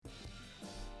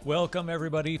Welcome,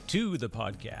 everybody, to the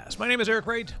podcast. My name is Eric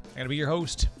Wright. I'm going to be your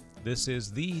host. This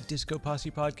is the Disco Posse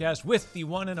podcast with the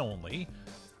one and only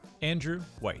Andrew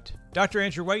White. Dr.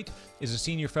 Andrew White is a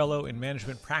senior fellow in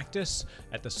management practice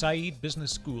at the Said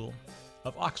Business School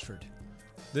of Oxford.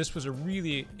 This was a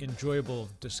really enjoyable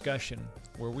discussion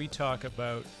where we talk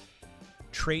about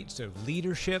traits of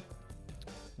leadership,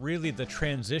 really the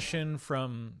transition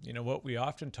from, what we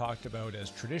often talked about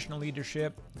as traditional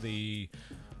leadership, the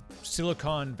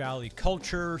Silicon Valley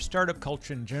culture, startup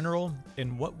culture in general,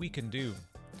 and what we can do.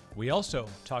 We also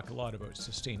talk a lot about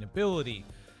sustainability,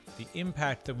 the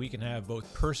impact that we can have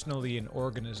both personally and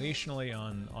organizationally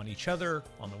on each other,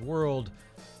 on the world,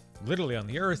 literally on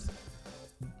the earth.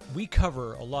 We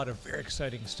cover a lot of very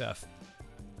exciting stuff.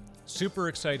 Super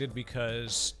excited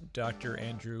because Dr.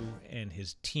 Andrew and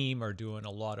his team are doing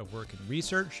a lot of work in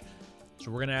research.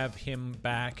 So we're going to have him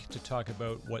back to talk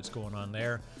about what's going on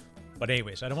there. But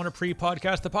anyways, I don't want to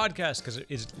pre-podcast the podcast because it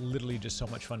is literally just so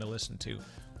much fun to listen to.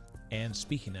 And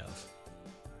speaking of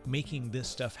making this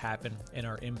stuff happen and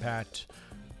our impact,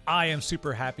 I am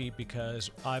super happy because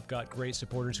I've got great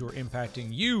supporters who are impacting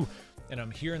you, and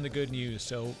I'm hearing the good news.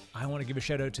 So I want to give a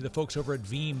shout out to the folks over at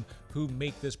Veeam who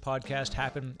make this podcast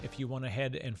happen. If you want to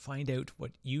head and find out what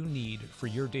you need for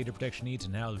your data protection needs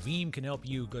and how Veeam can help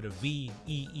you, go to vee.am/Disco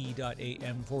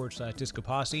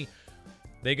Posse.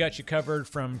 They got you covered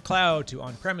from cloud to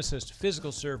on-premises to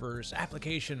physical servers,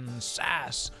 applications,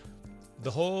 SaaS,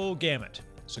 the whole gamut.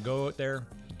 So go out there,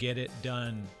 get it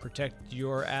done, protect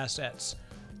your assets.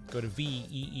 Go to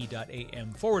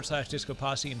vee.am/Disco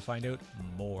Posse and find out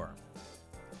more.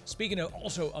 Speaking of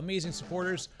also amazing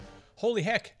supporters, holy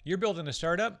heck, you're building a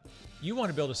startup. You want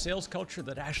to build a sales culture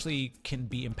that actually can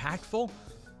be impactful?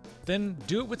 Then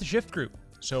do it with the Shift Group.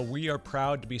 So we are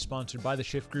proud to be sponsored by the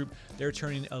Shift Group. They're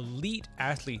turning elite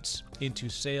athletes into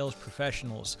sales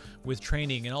professionals with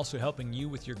training and also helping you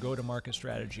with your go-to-market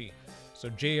strategy. So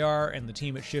JR and the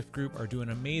team at Shift Group are doing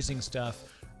amazing stuff,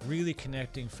 really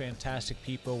connecting fantastic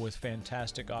people with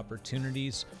fantastic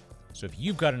opportunities. So if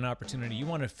you've got an opportunity, you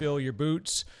want to fill your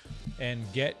boots and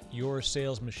get your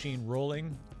sales machine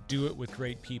rolling, do it with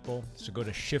great people. So go to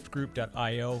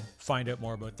shiftgroup.io, find out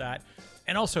more about that.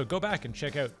 And also go back and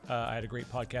check out, I had a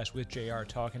great podcast with JR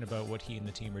talking about what he and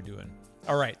the team are doing.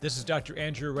 All right, this is Dr.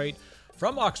 Andrew White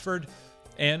from Oxford,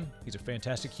 and he's a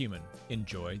fantastic human.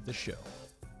 Enjoy the show.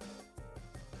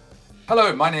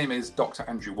 Hello, my name is Dr.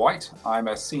 Andrew White. I'm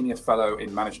a senior fellow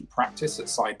in management practice at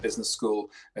Said Business School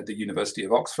at the University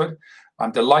of Oxford.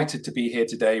 I'm delighted to be here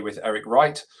today with Eric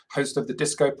Wright, host of the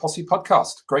Disco Posse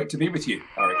podcast. Great to be with you,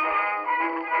 Eric.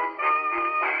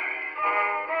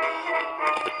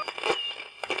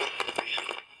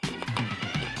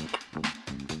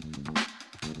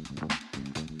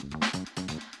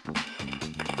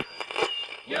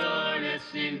 You're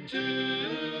listening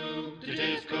to the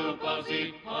Disco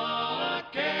Posse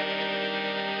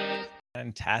podcast.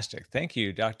 Fantastic. Thank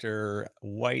you, Dr.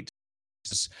 White.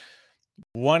 This is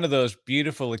one of those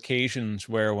beautiful occasions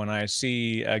where when I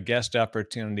see a guest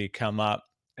opportunity come up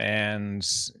and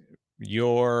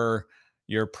your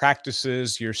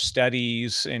practices, your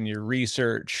studies, and your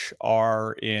research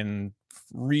are in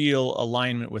real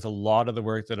alignment with a lot of the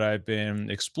work that I've been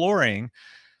exploring.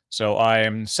 So I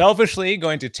am selfishly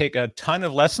going to take a ton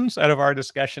of lessons out of our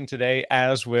discussion today,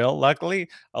 as will, luckily,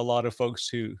 a lot of folks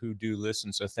who do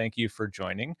listen. So thank you for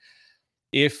joining.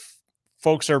 If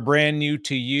folks are brand new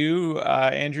to you,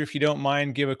 Andrew, if you don't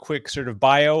mind, give a quick sort of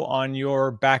bio on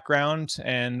your background,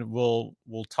 and we'll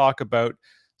talk about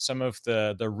some of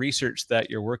the research that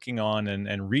you're working on,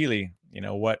 and really,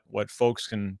 what folks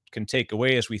can take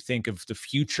away as we think of the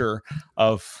future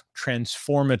of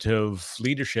transformative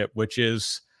leadership, which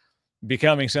is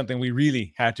becoming something we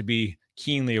really have to be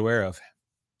keenly aware of.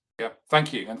 Yeah,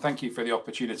 thank you. And thank you for the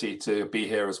opportunity to be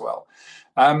here as well.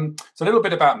 So a little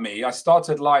bit about me. I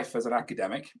started life as an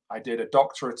academic. I did a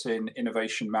doctorate in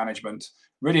innovation management,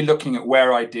 really looking at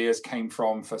where ideas came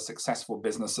from for successful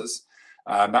businesses.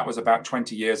 That was about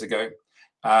 20 years ago.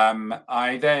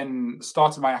 I then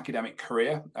started my academic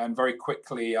career, and very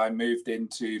quickly I moved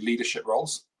into leadership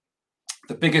roles.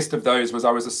 The biggest of those was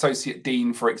I was Associate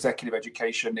Dean for Executive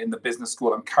Education in the business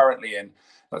school I'm currently in,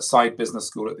 at Said Business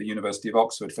School at the University of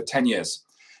Oxford, for 10 years.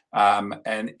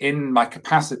 And in my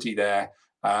capacity there,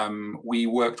 we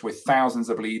worked with thousands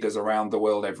of leaders around the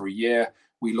world every year.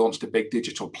 We launched a big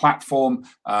digital platform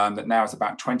that now has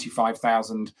about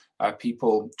 25,000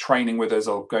 people training with us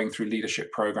or going through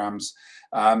leadership programs.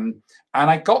 And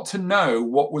I got to know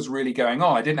what was really going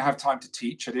on. I didn't have time to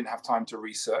teach. I didn't have time to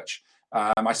research.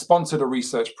 I sponsored a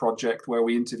research project where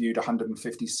we interviewed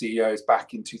 150 CEOs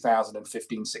back in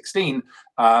 2015-16.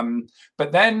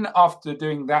 But then after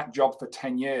doing that job for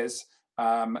 10 years,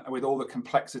 with all the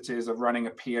complexities of running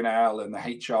a P&L and the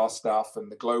HR stuff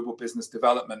and the global business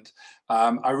development,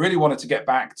 I really wanted to get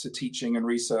back to teaching and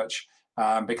research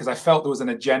because I felt there was an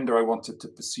agenda I wanted to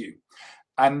pursue.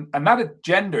 And that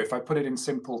agenda, if I put it in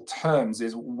simple terms,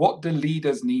 is what do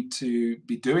leaders need to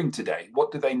be doing today?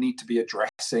 What do they need to be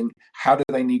addressing? How do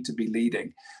they need to be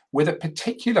leading? With a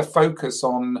particular focus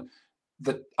on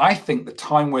I think the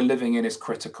time we're living in is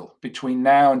critical. Between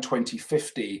now and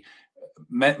 2050,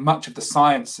 much of the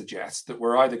science suggests that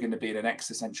we're either going to be in an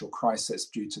existential crisis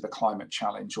due to the climate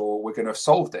challenge, or we're going to have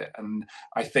solved it. And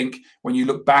I think when you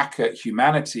look back at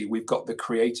humanity, we've got the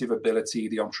creative ability,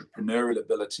 the entrepreneurial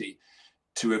ability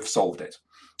to have solved it.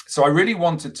 So I really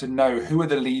wanted to know who are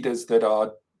the leaders that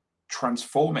are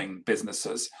transforming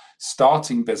businesses,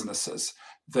 starting businesses,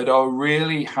 that are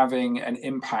really having an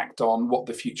impact on what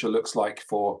the future looks like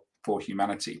for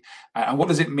humanity. And what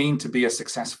does it mean to be a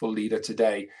successful leader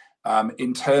today?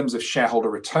 In terms of shareholder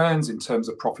returns, in terms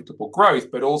of profitable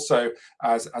growth, but also,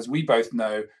 as we both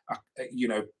know,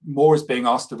 more is being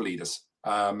asked of leaders.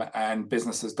 And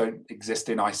businesses don't exist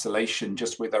in isolation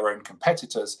just with their own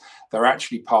competitors. They're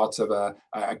actually part of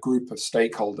a group of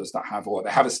stakeholders that they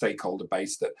have a stakeholder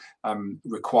base that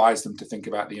requires them to think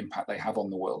about the impact they have on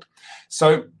the world.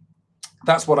 So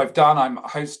that's what I've done. I'm a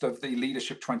host of the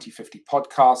Leadership 2050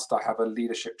 podcast. I have a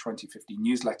Leadership 2050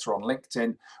 newsletter on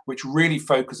LinkedIn, which really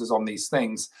focuses on these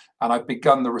things. And I've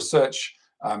begun the research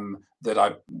that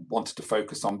I wanted to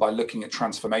focus on by looking at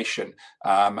transformation.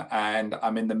 And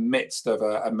I'm in the midst of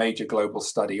a major global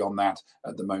study on that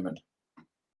at the moment.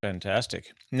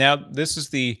 Fantastic. Now, this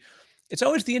is it's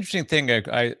always the interesting thing.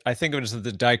 I think of it as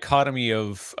the dichotomy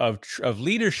of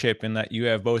leadership, in that you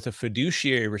have both a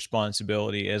fiduciary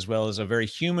responsibility as well as a very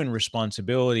human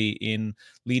responsibility in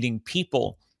leading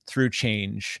people through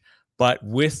change, but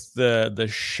with the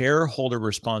shareholder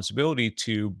responsibility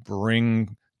to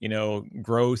bring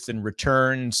growth and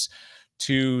returns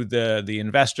to the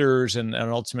investors and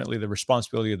ultimately the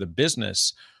responsibility of the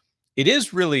business. It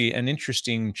is really an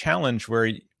interesting challenge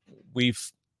where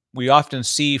we often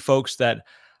see folks that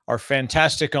are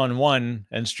fantastic on one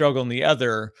and struggle on the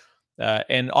other,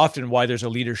 and often why there's a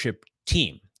leadership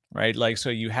team, right? Like, so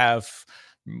you have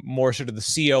more sort of the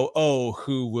COO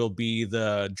who will be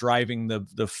driving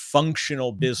the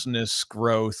functional business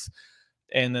growth,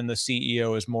 and then the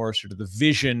CEO is more sort of the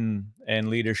vision and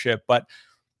leadership. But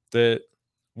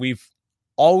we've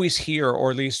always hear,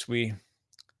 or at least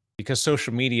because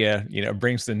social media,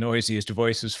 brings the noisiest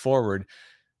voices forward,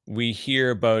 we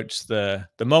hear about the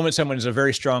moment someone is a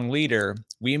very strong leader,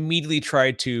 we immediately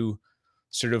try to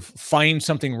sort of find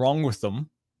something wrong with them.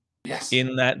 Yes.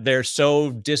 In that they're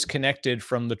so disconnected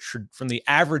from the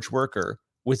average worker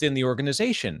within the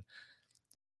organization.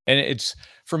 And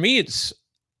for me,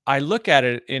 I look at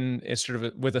it it's sort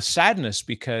of with a sadness,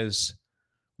 because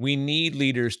we need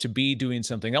leaders to be doing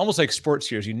something almost like sports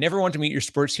heroes. You never want to meet your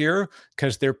sports hero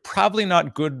because they're probably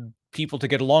not good people to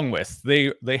get along with.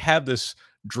 They have this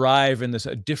drive and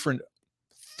a different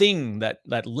thing that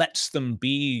lets them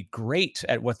be great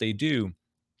at what they do.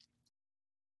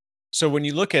 So when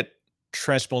you look at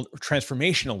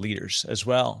transformational leaders as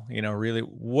well, really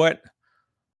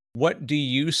what do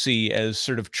you see as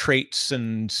sort of traits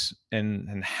and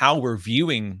how we're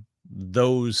viewing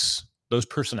those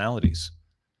personalities?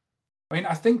 I mean,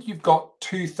 I think you've got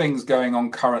two things going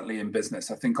on currently in business.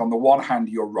 I think on the one hand,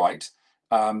 you're right.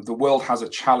 The world has a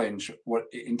challenge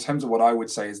in terms of what I would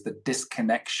say is the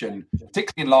disconnection,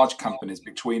 particularly in large companies,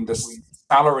 between the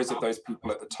salaries of those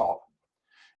people at the top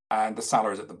and the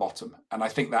salaries at the bottom. And I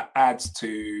think that adds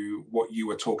to what you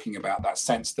were talking about, that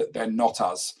sense that they're not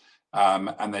us,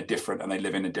 and they're different and they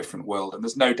live in a different world. And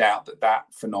there's no doubt that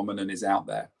phenomenon is out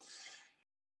there.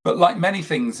 But like many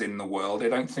things in the world, I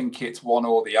don't think it's one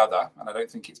or the other, and I don't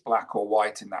think it's black or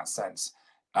white in that sense.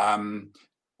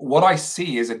 What I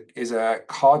see is a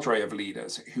cadre of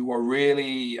leaders who are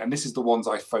really, and this is the ones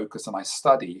I focus and I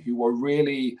study, who are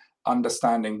really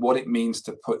understanding what it means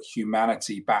to put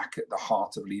humanity back at the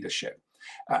heart of leadership.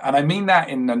 And I mean that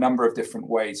in a number of different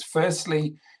ways.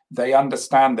 Firstly, they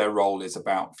understand their role is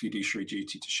about fiduciary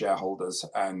duty to shareholders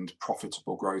and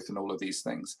profitable growth and all of these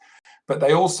things. But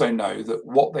they also know that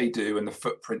what they do and the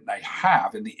footprint they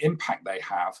have and the impact they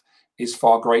have is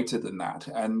far greater than that.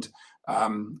 And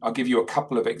I'll give you a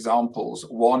couple of examples.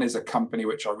 One is a company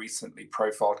which I recently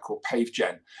profiled called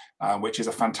PaveGen, which is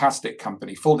a fantastic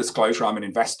company. Full disclosure, I'm an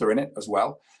investor in it as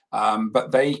well.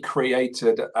 But they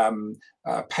created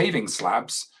paving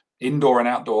slabs indoor and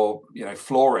outdoor,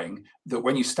 flooring that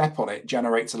when you step on it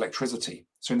generates electricity.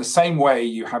 So in the same way,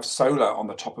 you have solar on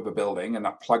the top of a building and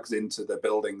that plugs into the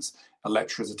building's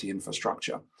electricity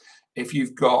infrastructure. If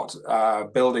you've got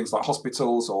buildings like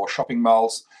hospitals or shopping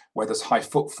malls where there's high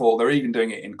footfall, they're even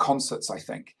doing it in concerts, I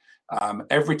think.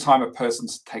 Every time a person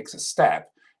takes a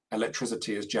step,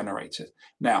 electricity is generated.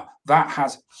 Now, that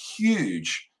has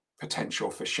huge potential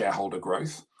for shareholder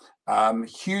growth,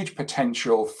 huge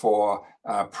potential for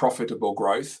profitable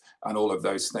growth and all of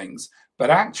those things. But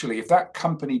actually, if that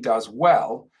company does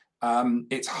well,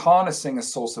 it's harnessing a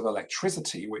source of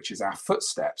electricity, which is our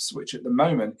footsteps, which at the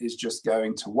moment is just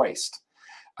going to waste.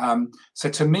 So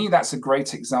to me, that's a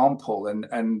great example.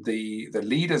 And the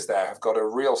leaders there have got a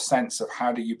real sense of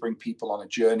how do you bring people on a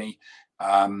journey.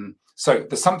 So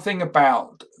there's something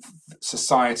about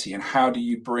society and how do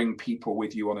you bring people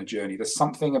with you on a journey. There's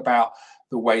something about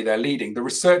the way they're leading. The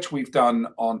research we've done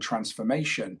on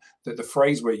transformation, that the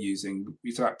phrase we're using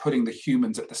is about putting the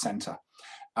humans at the center.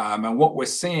 And what we're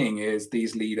seeing is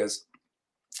these leaders,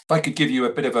 if I could give you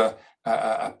a bit of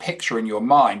a picture in your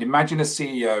mind, imagine a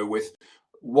CEO with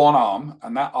one arm,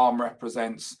 and that arm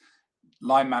represents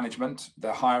line management,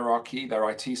 their hierarchy, their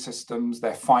IT systems,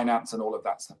 their finance, and all of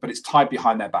that stuff, but it's tied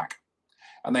behind their back.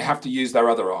 And they have to use their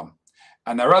other arm.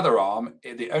 And their other arm,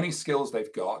 the only skills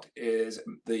they've got is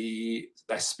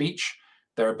their speech,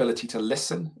 their ability to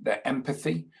listen, their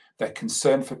empathy, their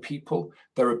concern for people,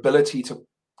 their ability to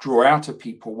draw out of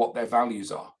people what their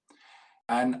values are.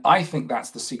 And I think that's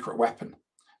the secret weapon.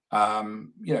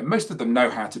 Most of them know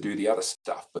how to do the other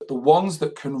stuff, but the ones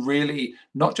that can really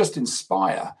not just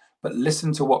inspire, but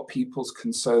listen to what people's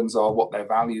concerns are, what their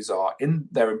values are in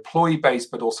their employee base,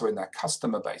 but also in their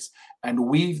customer base, and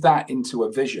weave that into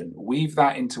a vision, weave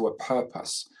that into a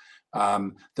purpose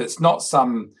that's not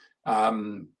some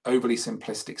overly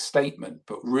simplistic statement,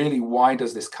 but really, why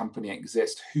does this company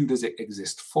exist? Who does it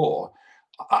exist for?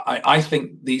 I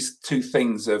think these two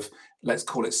things of, let's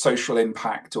call it social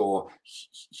impact or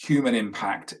human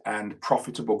impact and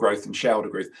profitable growth and shareholder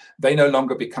growth, they no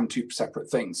longer become two separate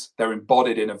things. They're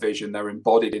embodied in a vision. They're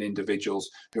embodied in individuals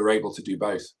who are able to do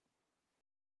both.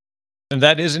 And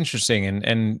that is interesting.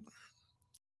 And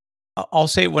I'll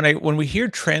say when we hear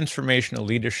transformational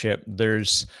leadership,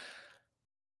 there's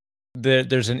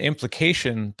an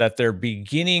implication that they're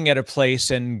beginning at a place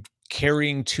and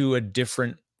carrying to a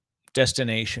different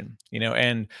destination,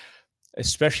 and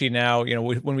especially now,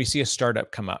 when we see a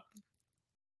startup come up,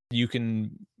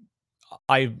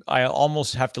 I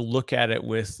almost have to look at it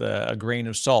with a grain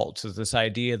of salt. So this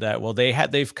idea that, well,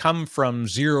 they've come from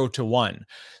 0 to 1.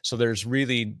 So there's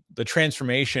really, the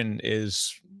transformation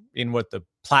is in what the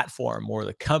platform or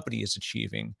the company is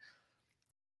achieving.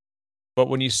 But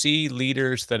when you see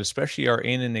leaders that especially are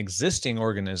in an existing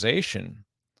organization,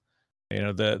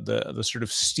 the sort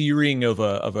of steering of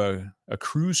a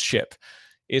cruise ship,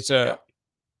 there's a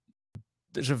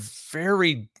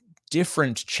very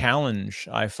different challenge,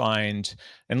 I find.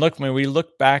 And look, when we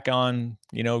look back on,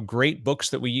 great books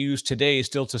that we use today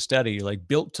still to study, like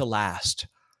Built to Last.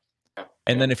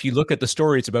 And then if you look at the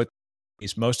stories about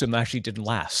these, most of them actually didn't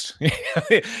last.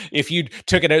 If you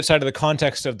took it outside of the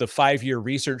context of the 5-year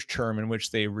research term in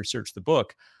which they researched the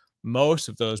book, most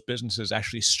of those businesses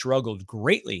actually struggled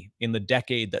greatly in the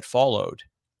decade that followed,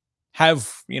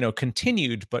 have,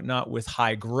 continued, but not with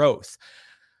high growth.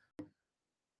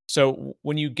 So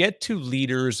when you get to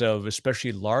leaders of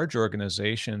especially large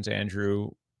organizations, Andrew,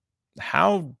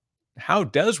 how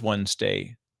does one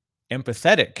stay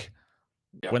empathetic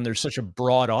when there's such a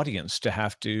broad audience to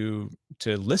have to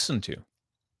listen to?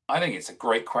 I think it's a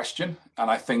great question.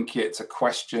 And I think it's a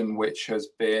question which has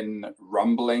been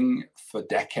rumbling for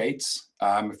decades.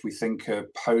 If we think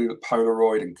of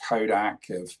Polaroid and Kodak,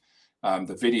 of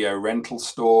the video rental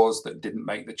stores that didn't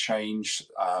make the change,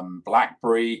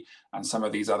 BlackBerry, and some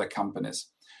of these other companies.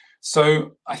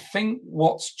 So I think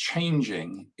what's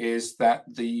changing is that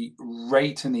the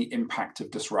rate and the impact of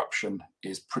disruption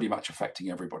is pretty much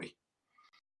affecting everybody.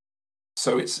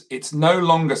 So it's no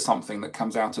longer something that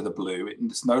comes out of the blue.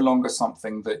 It's no longer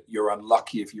something that you're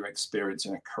unlucky if you experience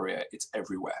in a career. It's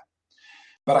everywhere.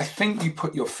 But I think you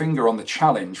put your finger on the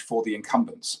challenge for the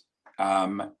incumbents.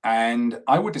 And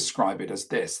I would describe it as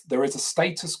this. There is a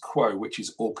status quo which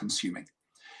is all-consuming.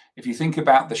 If you think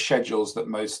about the schedules that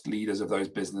most leaders of those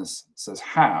businesses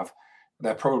have,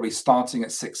 they're probably starting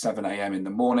at 6, 7 a.m. in the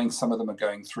morning. Some of them are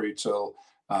going through till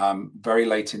very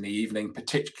late in the evening,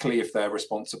 particularly if they're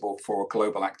responsible for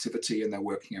global activity and they're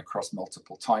working across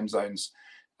multiple time zones.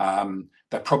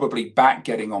 They're probably back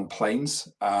getting on planes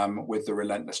with the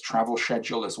relentless travel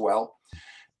schedule as well.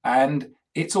 And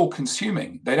it's all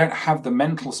consuming. They don't have the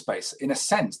mental space. In a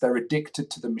sense, they're addicted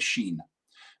to the machine.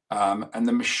 And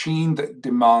the machine that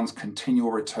demands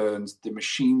continual returns, the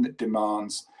machine that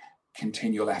demands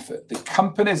continual effort. The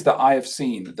companies that I have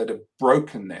seen that have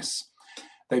broken this,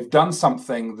 they've done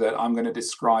something that I'm going to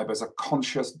describe as a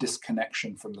conscious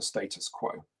disconnection from the status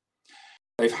quo.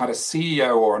 They've had a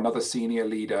CEO or another senior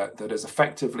leader that has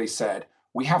effectively said,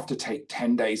 we have to take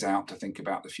 10 days out to think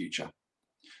about the future.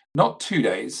 Not 2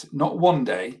 days, not 1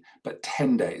 day, but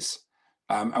 10 days.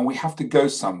 And we have to go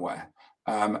somewhere.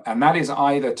 And that is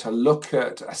either to look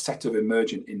at a set of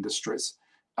emergent industries,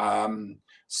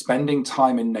 spending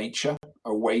time in nature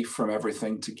away from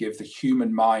everything to give the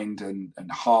human mind and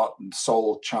heart and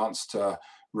soul chance to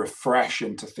refresh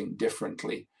and to think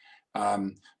differently.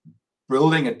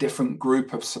 Building a different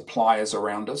group of suppliers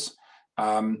around us.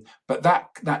 But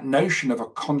that notion of a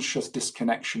conscious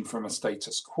disconnection from a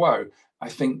status quo, I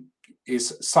think,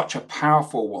 is such a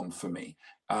powerful one for me,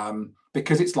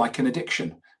 because it's like an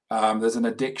addiction. There's an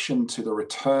addiction to the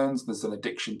returns. There's an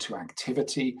addiction to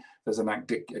activity. There's an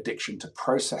addiction to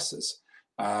processes,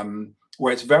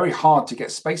 where it's very hard to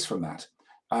get space from that.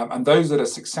 And those that are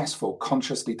successful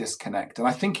consciously disconnect. And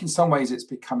I think in some ways it's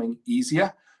becoming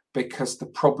easier because the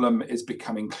problem is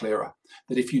becoming clearer.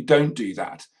 That if you don't do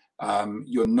that,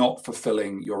 you're not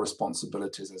fulfilling your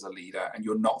responsibilities as a leader, and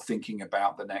you're not thinking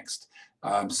about the next,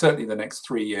 certainly the next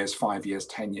 3 years, 5 years,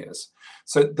 10 years.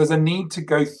 So there's a need to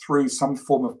go through some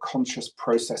form of conscious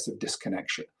process of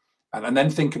disconnection, and then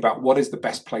think about what is the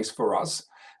best place for us.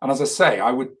 And as I say,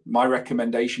 my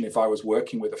recommendation, if I was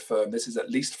working with a firm, this is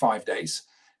at least 5 days.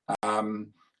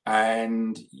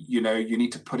 And you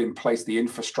need to put in place the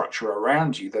infrastructure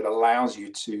around you that allows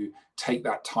you to take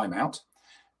that time out.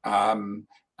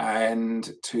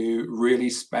 And to really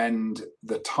spend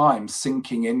the time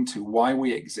sinking into why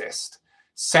we exist,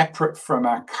 separate from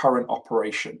our current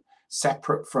operation,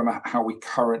 separate from how we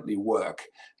currently work,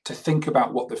 to think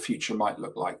about what the future might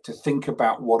look like, to think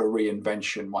about what a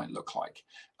reinvention might look like.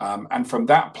 And from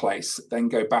that place, then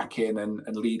go back in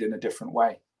and lead in a different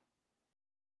way.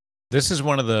 This is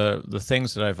one of the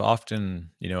things that I've often,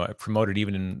 I've promoted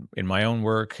even in my own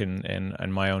work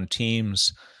and my own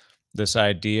teams. This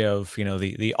idea of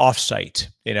the offsite,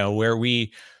 where we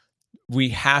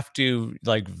have to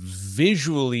like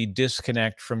visually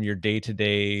disconnect from your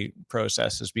day-to-day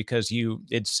processes, because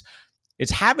it's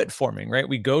habit forming, right?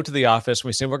 We go to the office and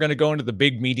we say we're going to go into the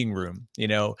big meeting room,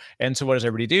 and so what does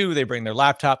everybody do? They bring their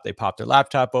laptop, they pop their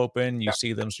laptop open, you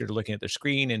see them sort of looking at their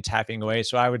screen and tapping away.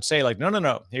 So I would say, like,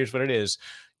 no, here's what it is.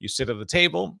 You sit at the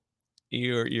table,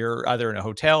 you're either in a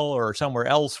hotel or somewhere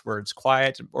else where it's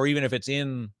quiet, or even if it's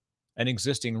in an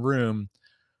existing room,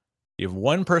 you have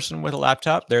one person with a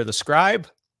laptop. They're the scribe.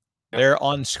 They're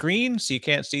on screen, so you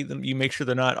can't see them. You make sure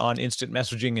they're not on instant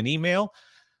messaging and email.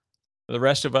 The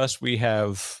rest of us, we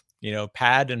have,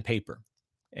 pad and paper,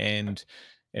 and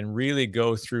really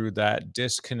go through that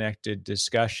disconnected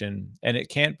discussion. And it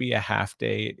can't be a half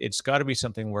day. It's got to be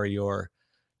something where you're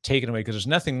taken away, because there's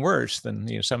nothing worse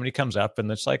than, somebody comes up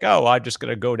and it's like, oh, I'm just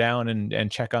going to go down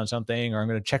and check on something, or I'm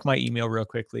going to check my email real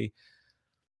quickly.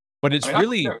 But it's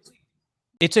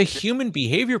it's a human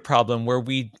behavior problem where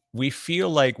we feel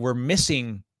like we're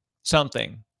missing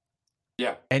something.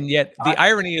 Yeah. And yet the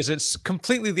irony is it's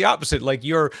completely the opposite. Like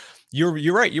you're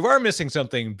right. You are missing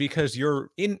something because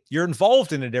you're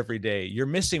involved in it every day. You're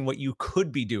missing what you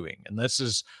could be doing. And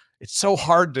it's so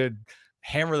hard to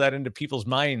hammer that into people's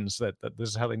minds that this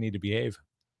is how they need to behave.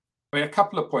 I mean, a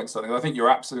couple of points. I think you're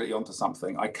absolutely onto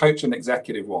something. I coached an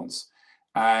executive once,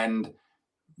 and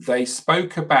they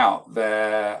spoke about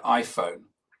their iPhone,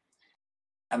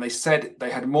 and they said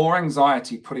they had more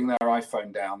anxiety putting their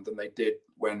iPhone down than they did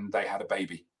when they had a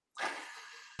baby.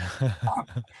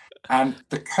 And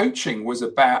the coaching was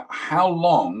about how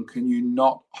long can you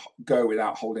not go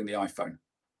without holding the iPhone.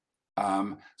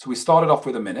 So we started off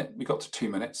with a minute. We got to 2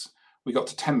 minutes. We got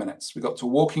to 10 minutes. We got to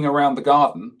walking around the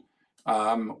garden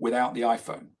without the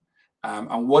iPhone,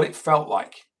 and what it felt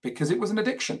like, because it was an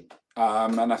addiction.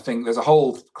 And I think there's a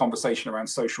whole conversation around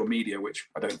social media, which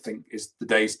I don't think is the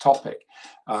day's topic.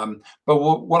 But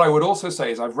what I would also say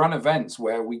is I've run events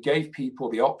where we gave people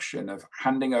the option of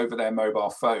handing over their mobile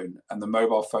phone, and the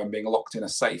mobile phone being locked in a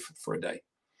safe for a day.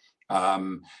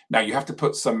 Now you have to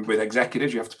put with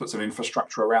executives, you have to put some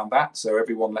infrastructure around that. So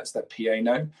everyone lets their PA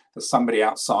know there's somebody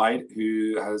outside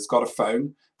who has got a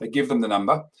phone. They give them the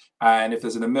number. And if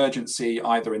there's an emergency,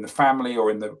 either in the family or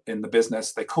in the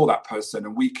business, they call that person,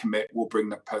 and we commit, we'll bring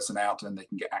that person out and they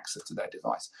can get access to their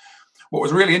device. What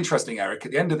was really interesting, Eric,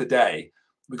 at the end of the day,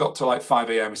 we got to like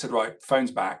 5 a.m. We said, right, phone's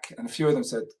back. And a few of them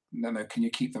said, no, can you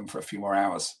keep them for a few more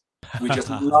hours? We just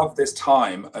love this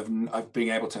time of being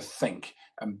able to think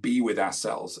and be with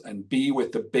ourselves and be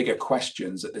with the bigger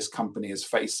questions that this company is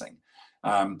facing.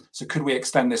 So could we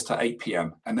extend this to 8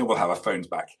 p.m. and then we'll have our phones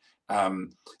back?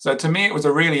 So to me, it was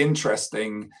a really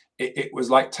interesting, it was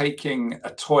like taking a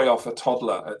toy off a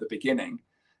toddler at the beginning.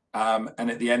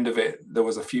 And at the end of it, there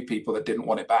was a few people that didn't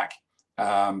want it back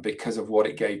because of what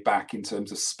it gave back in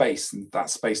terms of space, and that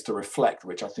space to reflect,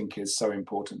 which I think is so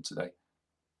important today.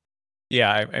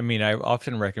 Yeah, I mean, I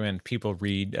often recommend people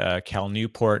read. Cal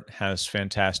Newport has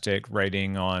fantastic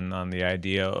writing on the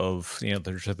idea of,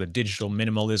 there's the digital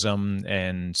minimalism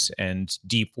and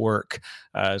deep work.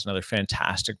 Is another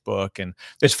fantastic book. And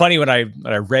it's funny, when I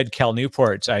read Cal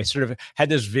Newport, I sort of had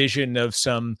this vision of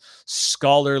some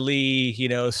scholarly,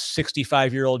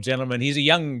 65-year-old gentleman. He's a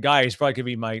young guy. He's probably gonna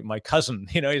be my cousin.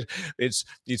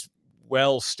 He's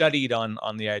well studied on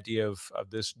the idea of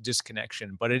this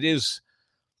disconnection, but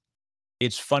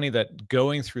it's funny that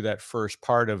going through that first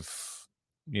part of,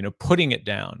 putting it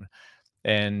down,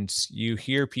 and you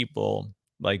hear people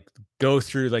like go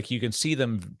through, like you can see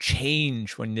them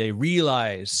change when they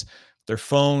realize their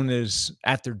phone is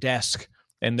at their desk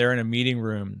and they're in a meeting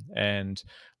room. And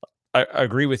I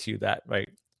agree with you that, like,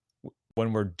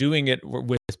 when we're doing it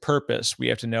with purpose, we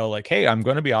have to know, like, hey, I'm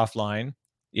going to be offline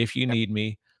if you need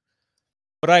me.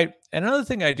 But another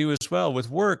thing I do as well with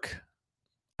work,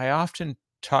 I often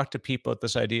talk to people at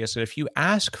this idea. So if you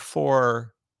ask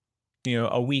for,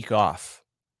 a week off,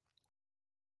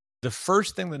 the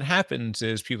first thing that happens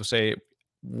is people say,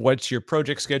 what's your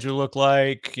project schedule look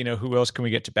like? Who else can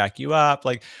we get to back you up?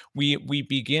 Like, we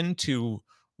begin to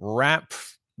wrap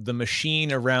the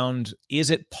machine around,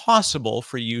 is it possible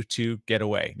for you to get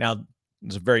away? Now,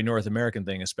 it's a very North American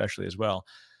thing, especially as well.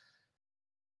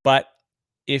 But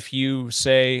if you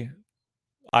say,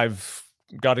 I've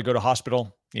got to go to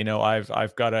hospital,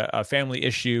 I've got a family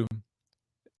issue,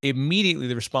 immediately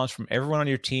the response from everyone on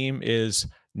your team is,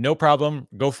 no problem,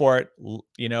 go for it.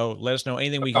 Let us know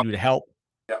anything we can do to help.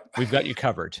 Yeah. We've got you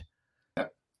covered. Yeah.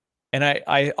 And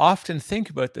I often think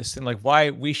about this and, like, why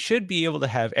we should be able to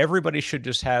have, everybody should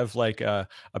just have like a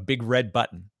big red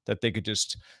button that they could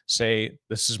just say,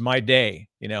 this is my day.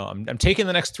 I'm taking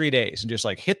the next 3 days, and just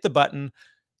like hit the button.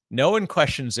 No one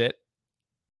questions it.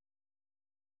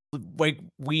 Like,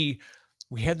 we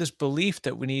have this belief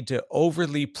that we need to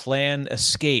overly plan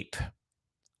escape.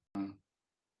 Mm.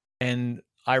 And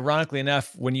ironically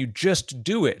enough, when you just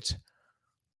do it,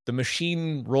 the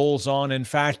machine rolls on. In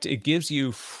fact, it gives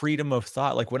you freedom of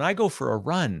thought. Like, when I go for a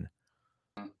run,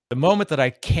 the moment that I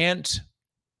can't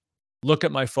look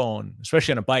at my phone,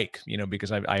 especially on a bike,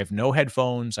 because I have no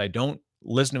headphones, I don't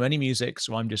listen to any music,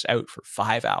 so I'm just out for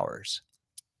 5 hours.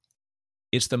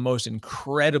 It's the most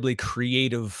incredibly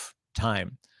creative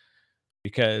time,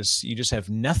 because you just have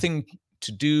nothing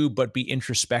to do but be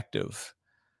introspective.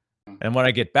 And when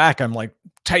I get back, I'm like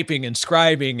typing and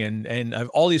scribing, and I have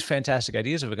all these fantastic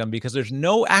ideas have come because there's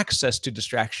no access to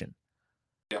distraction.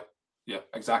 Yeah,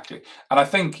 exactly. And I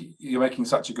think you're making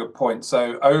such a good point.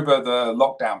 So over the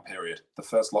lockdown period, the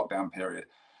first lockdown period,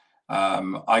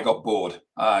 I got bored.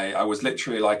 I was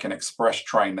literally like an express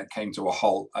train that came to a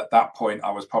halt. At that point,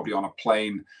 I was probably on a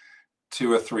plane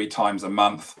 2 or 3 times a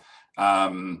month. So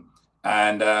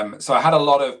I had a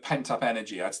lot of pent up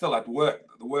energy. I still had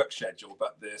the work schedule,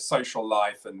 but the social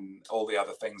life and all the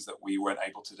other things that we weren't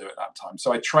able to do at that time.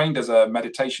 So I trained as a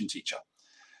meditation teacher.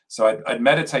 So I'd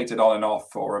meditated on and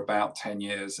off for about 10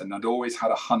 years, and I'd always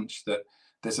had a hunch that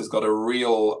this has got a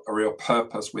real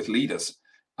purpose with leaders.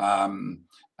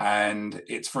 And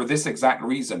it's for this exact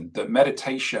reason that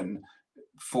meditation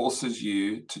forces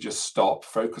you to just stop,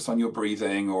 focus on your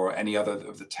breathing or any other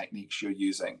of the techniques you're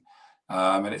using.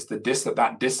 And it's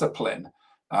that discipline.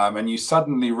 And you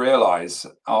suddenly realize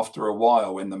after a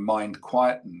while, when the mind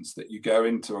quietens, that you go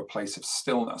into a place of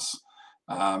stillness.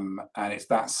 And it's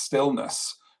that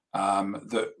stillness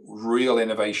that real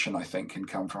innovation, I think, can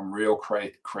come from, real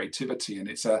creativity. And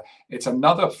it's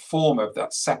another form of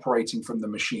that separating from the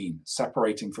machine,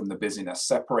 separating from the busyness,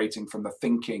 separating from the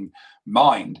thinking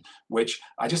mind, which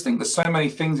I just think there's so many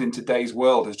things in today's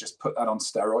world has just put that on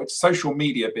steroids. Social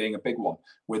media being a big one,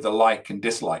 with the like and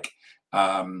dislike,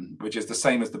 which is the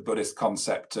same as the Buddhist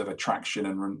concept of attraction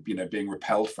and being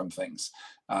repelled from things.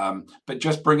 But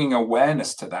just bringing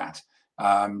awareness to that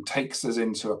takes us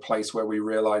into a place where we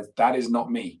realize that is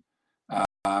not me.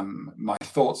 My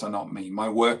thoughts are not me. My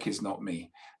work is not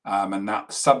me. And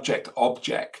that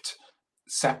subject-object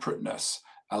separateness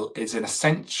is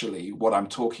essentially what I'm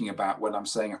talking about when I'm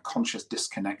saying a conscious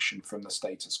disconnection from the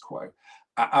status quo.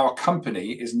 Our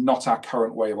company is not our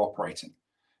current way of operating.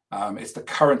 It's the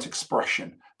current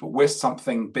expression, but we're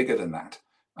something bigger than that.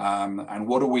 and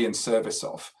what are we in service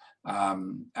of?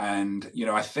 And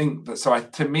I think that,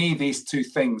 to me, these two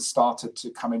things started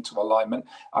to come into alignment.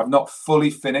 I've not fully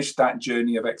finished that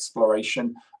journey of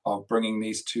exploration of bringing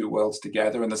these two worlds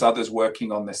together, and there's others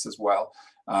working on this as well.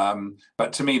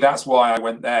 But to me, that's why I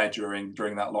went there during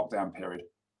that lockdown period.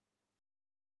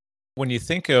 When you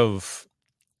think of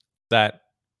that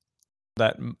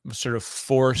sort of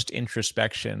forced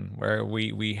introspection where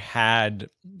we had,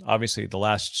 obviously, the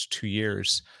last 2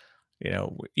 years,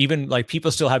 even like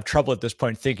people still have trouble at this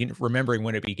point remembering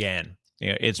when it began.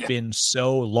 It's been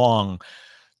so long.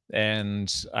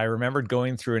 And I remembered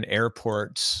going through an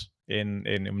airport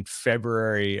in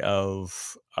February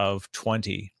of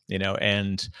 20,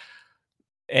 and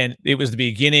it was the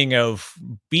beginning of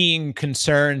being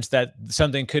concerned that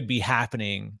something could be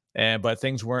happening, but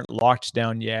things weren't locked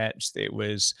down yet. It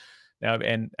was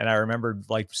and I remember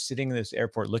like sitting in this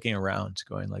airport looking around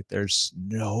going like, there's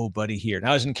nobody here. Now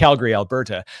I was in Calgary,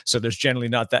 Alberta, so there's generally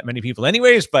not that many people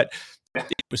anyways, but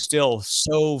it was still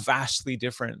so vastly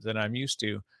different than I'm used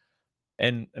to.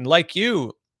 And like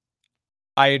you,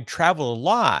 I had traveled a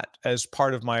lot as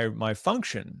part of my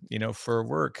function, for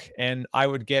work. And I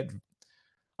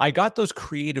got those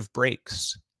creative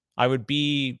breaks.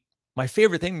 My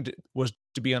favorite thing was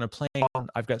to be on a plane.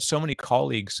 I've got so many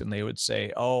colleagues and they would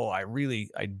say, "Oh, I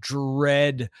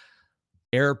dread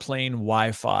airplane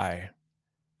Wi-Fi." And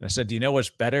I said, "Do you know what's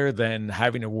better than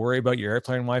having to worry about your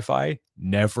airplane Wi-Fi?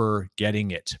 Never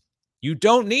getting it. You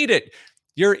don't need it.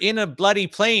 You're in a bloody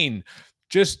plane.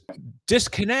 Just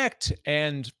disconnect."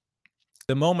 And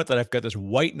the moment that I've got this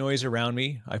white noise around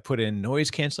me, I put in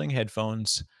noise canceling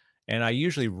headphones, and I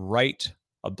usually write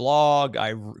a blog.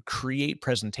 I create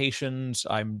presentations.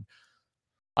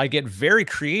 I get very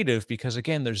creative because,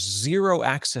 again, there's zero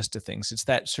access to things. It's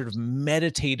that sort of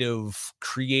meditative,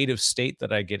 creative state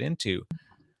that I get into.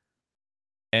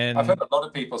 And I've heard a lot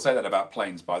of people say that about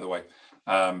planes, by the way,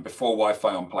 before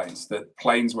Wi-Fi on planes, that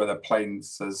planes were the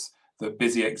planes as the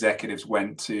busy executives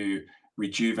went to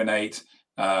rejuvenate.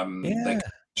 They could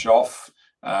switch off.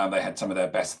 They had some of their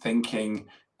best thinking.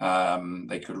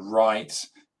 They could write.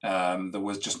 There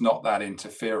was just not that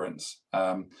interference.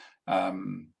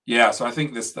 So I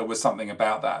think there was something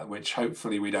about that which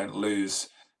hopefully we don't lose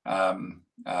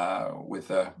with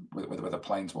the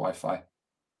plane's Wi-Fi.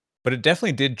 But it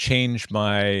definitely did change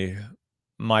my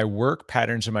work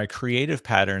patterns and my creative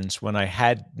patterns when I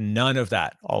had none of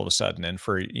that all of a sudden. And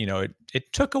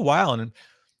it took a while. And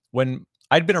when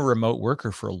I'd been a remote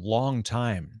worker for a long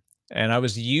time, and I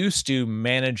was used to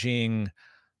managing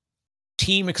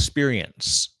team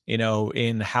experience,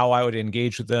 in how I would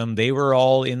engage with them. They were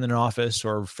all in an office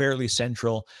or fairly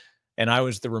central, and I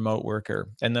was the remote worker.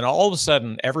 And then all of a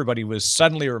sudden, everybody was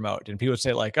suddenly remote, and people would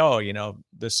say like, "Oh,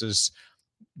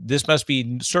 this must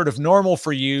be sort of normal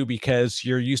for you because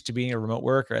you're used to being a remote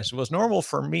worker." I said, "Well, it's normal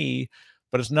for me,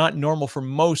 but it's not normal for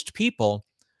most people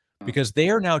because they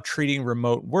are now treating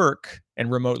remote work and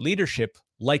remote leadership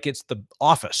like it's the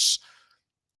office."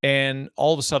 And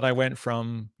all of a sudden I went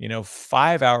from,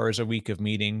 5 hours a week of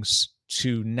meetings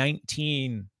to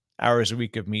 19 hours a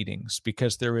week of meetings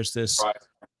because there was this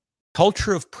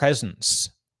culture of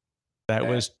presence that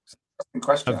was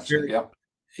question, actually.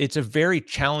 It's a very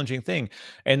challenging thing.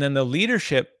 And then the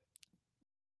leadership,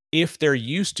 if they're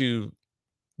used to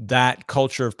that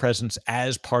culture of presence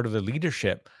as part of the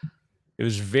leadership, it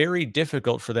was very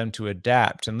difficult for them to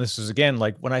adapt. And this is, again,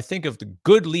 like when I think of the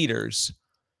good leaders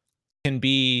can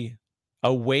be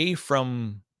away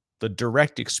from the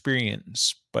direct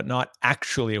experience, but not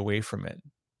actually away from it.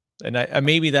 And I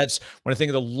maybe that's when I think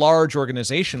of the large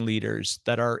organization leaders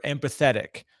that are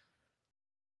empathetic.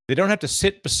 They don't have to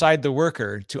sit beside the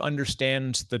worker to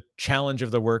understand the challenge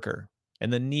of the worker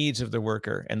and the needs of the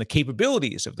worker and the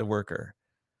capabilities of the worker.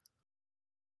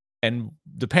 And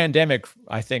the pandemic,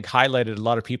 I think, highlighted a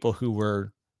lot of people who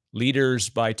were leaders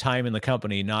by time in the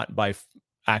company, not by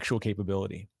actual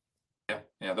capability.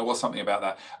 Yeah, there was something about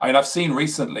that. I mean, I've seen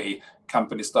recently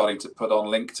companies starting to put on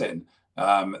LinkedIn,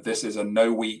 this is a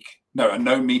no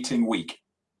meeting week.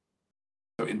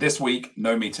 So in this week,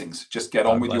 no meetings. Just get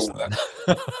on with your work.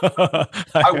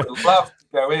 I would love to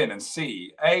go in and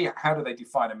see, how do they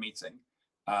define a meeting?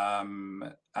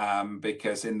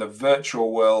 Because in the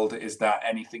virtual world, is that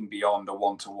anything beyond a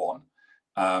one-to-one?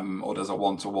 Or does a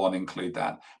one-to-one include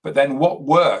that? But then what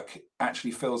work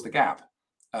actually fills the gap?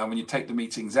 When you take the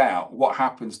meetings out, what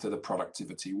happens to the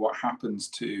productivity? What happens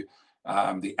to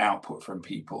the output from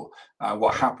people?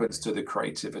 What happens to the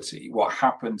creativity? What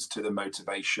happens to the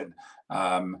motivation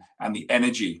and the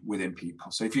energy within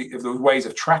people? So if there are ways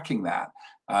of tracking that,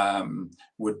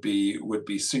 would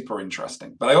be super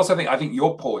interesting. But I also think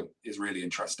your point is really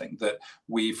interesting, that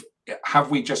we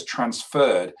just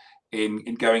transferred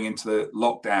in going into the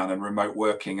lockdown and remote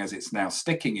working, as it's now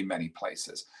sticking in many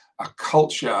places, a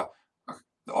culture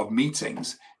of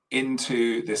meetings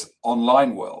into this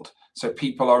online world. So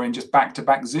people are in just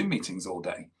back-to-back Zoom meetings all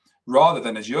day, rather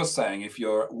than, as you're saying, if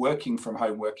you're working from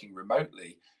home, working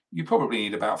remotely, you probably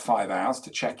need about 5 hours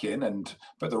to check in,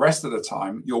 but the rest of the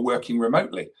time you're working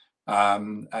remotely,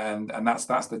 and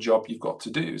that's the job you've got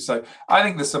to do. So I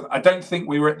think I don't think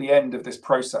we were at the end of this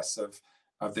process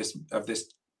of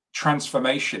this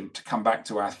transformation, to come back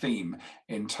to our theme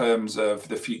in terms of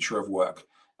the future of work.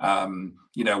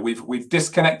 We've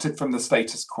disconnected from the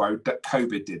status quo. That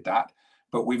COVID did that,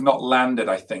 but we've not landed,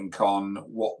 I think, on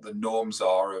what the norms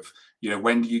are of,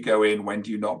 when do you go in, when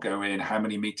do you not go in, how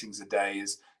many meetings a day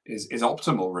is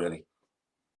optimal, really.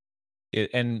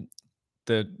 And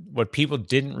what people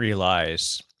didn't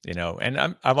realize, and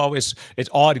I'm always, it's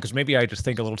odd because maybe I just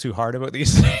think a little too hard about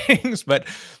these things, but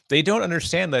they don't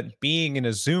understand that being in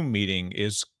a Zoom meeting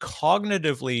is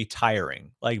cognitively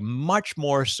tiring, like much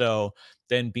more so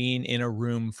than being in a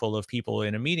room full of people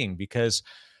in a meeting. Because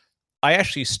I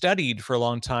actually studied for a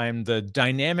long time the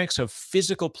dynamics of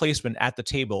physical placement at the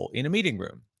table in a meeting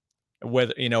room.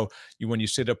 Whether when you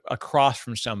sit up across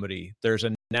from somebody, there's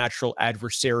a natural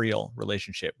adversarial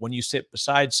relationship. When you sit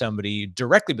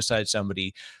directly beside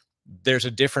somebody, there's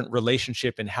a different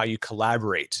relationship in how you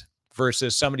collaborate,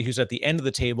 versus somebody who's at the end of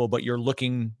the table, but you're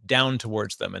looking down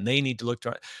towards them and they need to look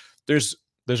down. There's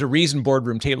a reason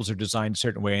boardroom tables are designed a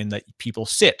certain way, in that people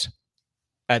sit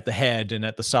at the head and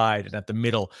at the side and at the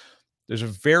middle. There's a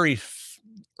very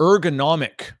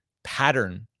ergonomic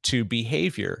pattern to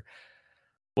behavior.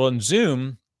 Well, in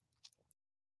Zoom,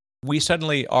 we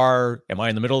suddenly are, am I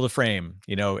in the middle of the frame?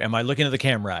 Am I looking at the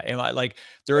camera?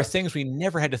 There are things we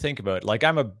never had to think about. Like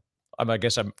I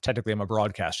guess I'm a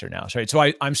broadcaster now. Right?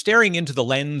 So I'm staring into the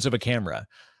lens of a camera,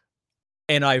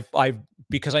 and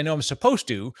because I know I'm supposed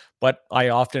to, but I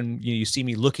often, you see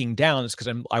me looking down. It's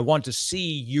because I want to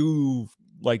see you.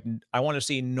 Like, I want to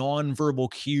see nonverbal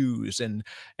cues, and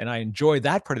I enjoy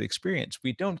that part of the experience.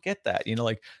 We don't get that,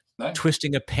 No.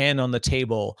 twisting a pen on the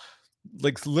table,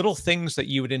 like little things that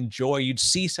you would enjoy. You'd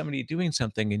see somebody doing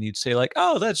something and you'd say like,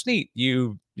 oh, that's neat.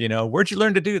 Where'd you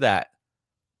learn to do that?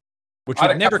 Which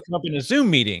would never come up in a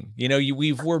Zoom meeting.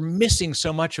 We're missing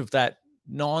so much of that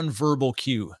nonverbal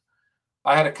cue.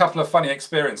 I had a couple of funny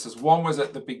experiences. One was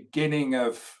at the beginning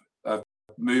of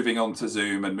moving on to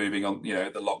Zoom and moving on,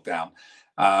 the lockdown.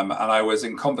 And I was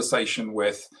in conversation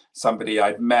with somebody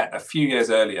I'd met a few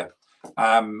years earlier.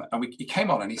 And he came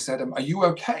on and he said, are you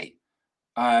okay?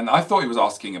 And I thought he was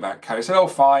asking about COVID. I said, oh,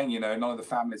 fine. None of the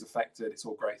family's affected. It's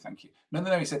all great. Thank you.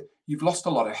 No. He said, you've lost a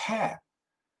lot of hair.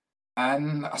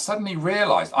 And I suddenly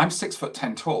realized I'm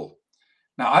 6'10" tall.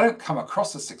 Now, I don't come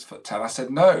across as 6'10". I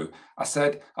said, no. I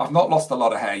said, I've not lost a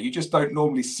lot of hair. You just don't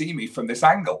normally see me from this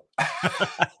angle.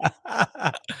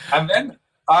 And then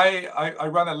I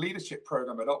run a leadership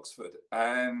program at Oxford,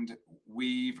 and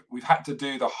we've had to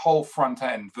do the whole front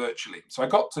end virtually. So I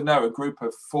got to know a group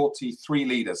of 43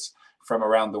 leaders from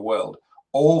around the world,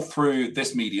 all through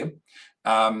this medium.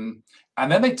 And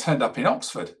then they turned up in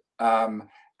Oxford.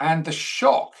 And the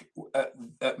shock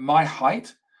at my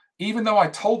height, even though I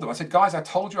told them, I said, guys, I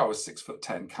told you I was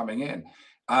 6'10" coming in.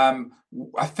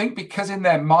 I think because in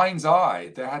their mind's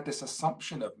eye, they had this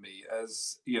assumption of me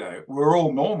as, we're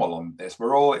all normal on this.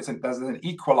 There's an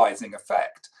equalizing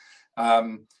effect.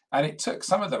 And it took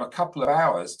some of them a couple of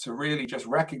hours to really just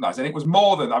recognize. And it was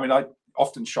more than, I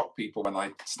often shock people when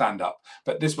I stand up,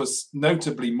 but this was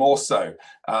notably more so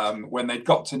when they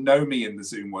got to know me in the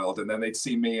Zoom world, and then they'd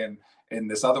see me in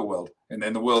this other world, and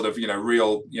in the world of,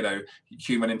 real,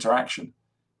 human interaction.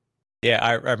 Yeah,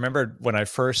 I remember when I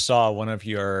first saw one of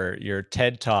your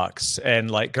TED Talks,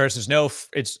 and like, there's no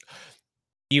frame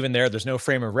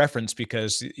of reference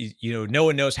because no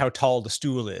one knows how tall the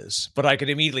stool is, but I could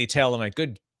immediately tell, I'm like,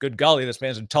 good golly, this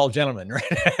man's a tall gentleman,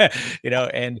 right?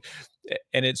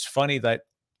 And it's funny that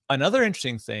another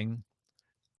interesting thing,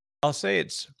 I'll say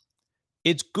it's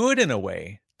good in a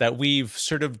way that we've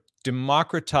sort of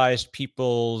democratized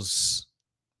people's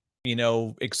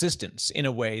existence in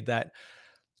a way that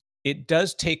it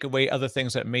does take away other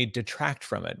things that may detract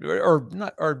from it,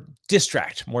 or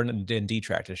distract more than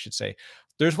detract, I should say.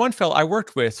 There's one fellow I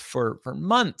worked with for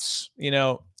months,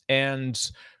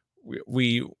 and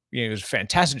we he was a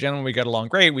fantastic gentleman. We got along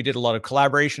great. We did a lot of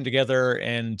collaboration together,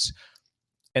 and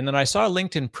then I saw a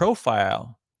LinkedIn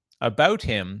profile about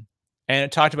him, and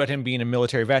it talked about him being a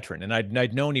military veteran, and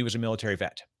I'd known he was a military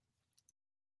vet.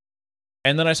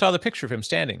 And then I saw the picture of him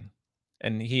standing,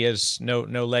 and he has no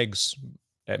legs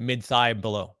at mid thigh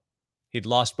below. He'd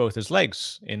lost both his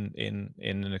legs in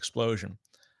an explosion.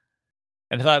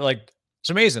 And I thought, like, it's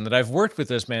amazing that I've worked with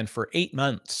this man for 8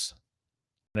 months,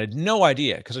 and I had no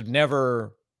idea because I'd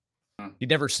never Mm. you'd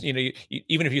never you know,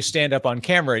 even if you stand up on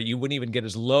camera, you wouldn't even get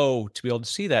as low to be able to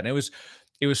see that. And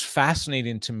it was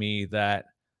fascinating to me that,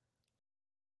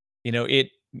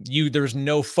 there's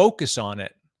no focus on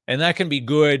it. And that can be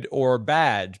good or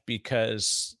bad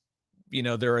because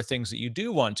there are things that you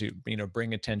do want to,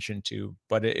 bring attention to.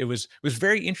 But it was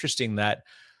very interesting that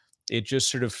it just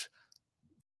sort of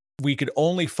we could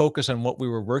only focus on what we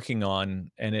were working on,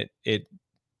 and it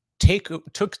takes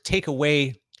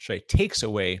away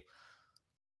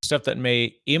stuff that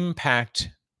may impact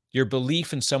your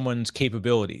belief in someone's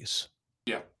capabilities.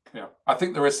 Yeah, yeah. I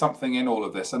think there is something in all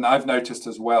of this. And I've noticed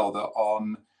as well that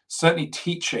on certainly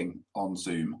teaching on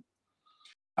Zoom,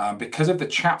 because of the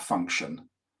chat function,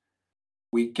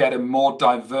 we get a more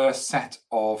diverse set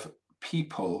of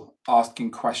people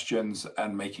asking questions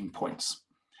and making points.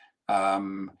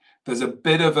 There's a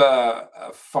bit of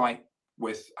a fight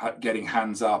with getting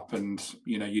hands up, and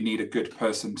you need a good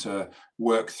person to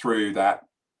work through that.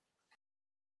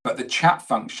 But the chat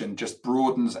function just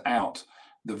broadens out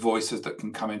the voices that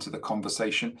can come into the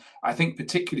conversation. I think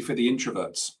particularly for the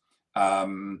introverts,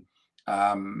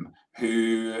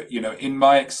 who, in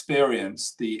my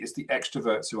experience, it's the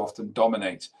extroverts who often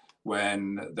dominate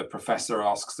when the professor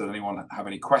asks, does anyone have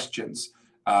any questions?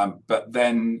 But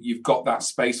then you've got that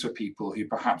space for people who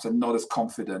perhaps are not as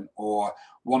confident or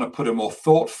want to put a more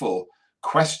thoughtful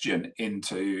question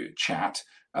into chat,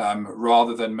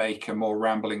 rather than make a more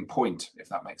rambling point, if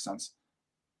that makes sense.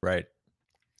 Right.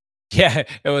 Yeah,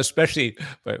 especially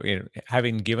but,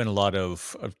 having given a lot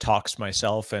of talks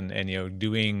myself, and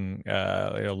doing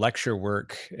lecture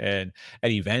work and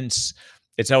at events.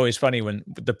 It's always funny when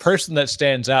the person that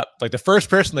stands up, like the first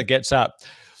person that gets up,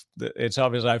 it's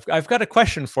obvious. I've got a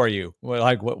question for you. Well,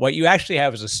 like what you actually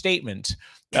have is a statement,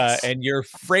 Yes. and you're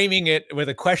framing it with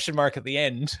a question mark at the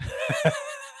end.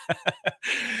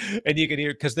 And you can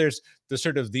hear, because there's the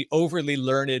sort of the overly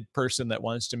learned person that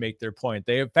wants to make their point.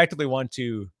 They effectively want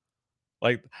to,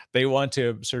 like, they want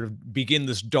to sort of begin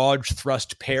this dodge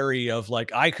thrust parry of,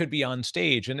 like, I could be on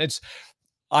stage. And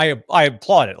I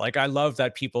applaud it. Like, I love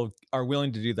that people are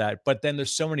willing to do that. But then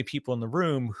there's so many people in the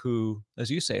room who, as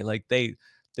you say, like they've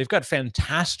got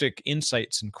fantastic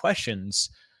insights and questions,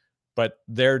 but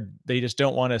they just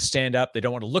don't want to stand up. They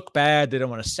don't want to look bad. They don't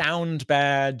want to sound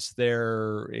bad.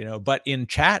 But in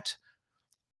chat,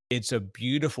 it's a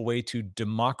beautiful way to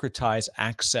democratize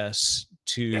access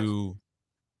to Yes.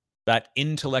 that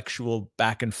intellectual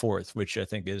back and forth, which I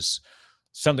think is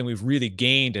something we've really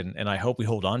gained, and I hope we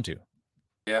hold on to.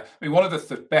 Yeah. I mean, one of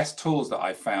the best tools that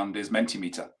I've found is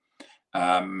Mentimeter.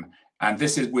 And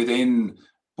this is within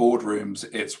boardrooms,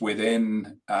 it's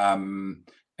within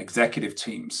executive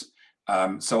teams.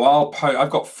 So I've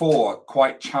got 4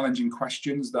 quite challenging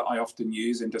questions that I often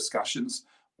use in discussions.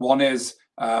 One is,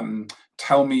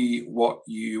 tell me what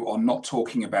you are not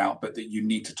talking about, but that you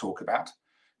need to talk about.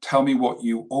 Tell me what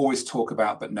you always talk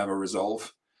about, but never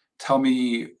resolve. Tell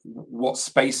me what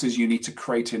spaces you need to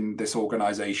create in this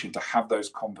organization to have those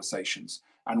conversations,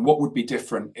 and what would be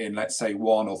different in, let's say,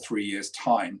 1 or 3 years'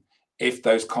 time if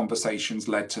those conversations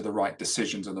led to the right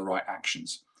decisions and the right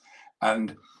actions.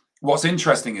 And what's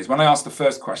interesting is when I ask the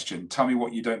first question, tell me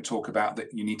what you don't talk about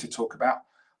that you need to talk about.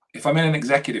 If I'm in an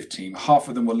executive team, half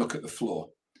of them will look at the floor.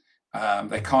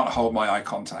 They can't hold my eye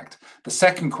contact. The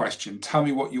second question, tell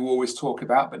me what you always talk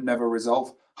about but never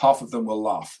resolve. Half of them will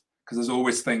laugh, because there's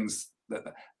always things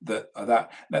that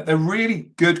they're really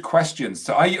good questions.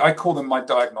 So I call them my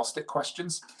diagnostic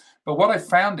questions. But what I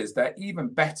found is they're even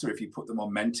better if you put them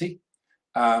on Menti,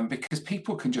 because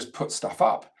people can just put stuff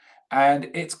up.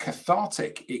 And it's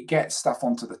cathartic. It gets stuff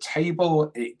onto the table.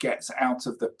 It gets out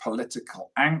of the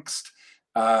political angst.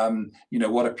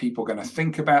 What are people going to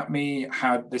think about me?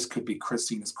 How this could be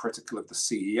seen as critical of the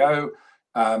CEO.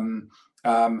 And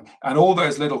all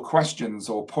those little questions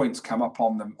or points come up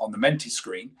on the Menti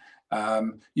screen.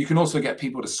 You can also get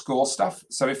people to score stuff.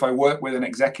 So if I work with an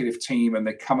executive team and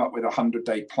they come up with a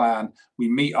 100-day plan, we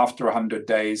meet after 100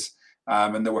 days.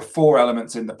 And there were 4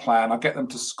 elements in the plan. I get them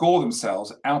to score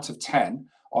themselves out of 10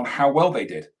 on how well they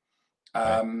did.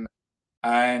 And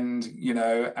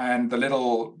the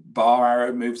little bar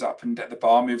arrow moves up, and the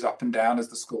bar moves up and down as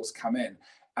the scores come in.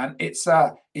 And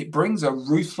it brings a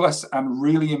ruthless and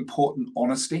really important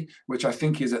honesty, which I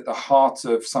think is at the heart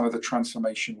of some of the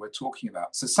transformation we're talking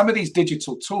about. So some of these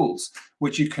digital tools,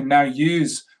 which you can now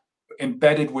use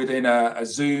embedded within a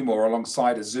Zoom or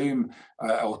alongside a Zoom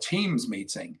or Teams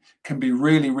meeting can be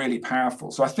really, really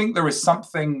powerful. So I think there is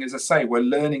something, as I say, we're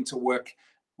learning to work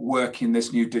in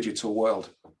this new digital world.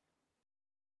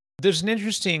 There's an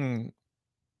interesting,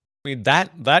 I mean,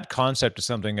 that concept is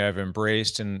something I've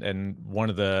embraced, and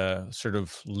one of the sort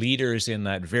of leaders in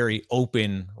that very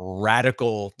open,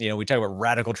 radical. We talk about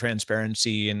radical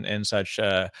transparency and such.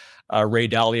 Ray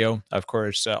Dalio, of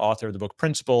course, author of the book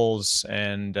Principles,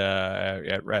 and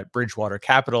at Bridgewater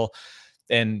Capital,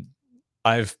 and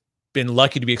I've been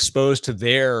lucky to be exposed to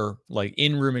their like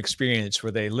in-room experience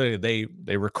where they literally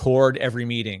they record every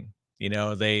meeting.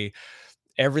 They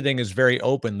everything is very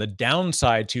open. The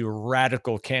downside to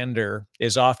radical candor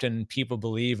is often people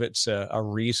believe it's a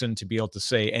reason to be able to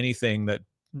say anything that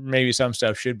maybe some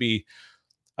stuff should be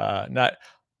not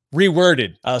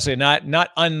reworded. I'll say not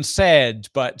unsaid,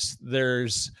 but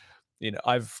there's,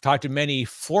 I've talked to many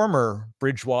former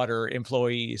Bridgewater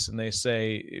employees, and they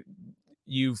say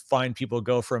you find people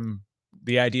go from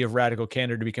the idea of radical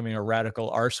candor to becoming a radical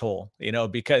arsehole,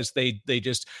 because they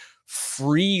just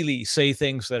freely say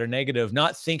things that are negative,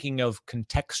 not thinking of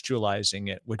contextualizing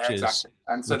it, which Exactly.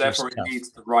 And so which is therefore it tough.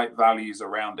 needs the right values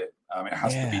around it. It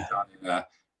has to be Yeah. done in a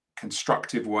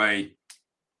constructive way,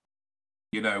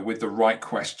 with the right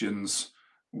questions,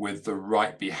 with the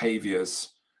right behaviors,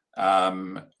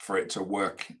 for it to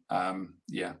work.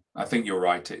 Yeah, I think you're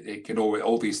right. It can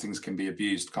all these things can be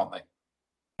abused, can't they?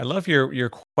 I love your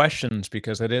questions,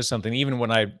 because it is something, even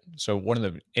when so one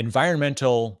of the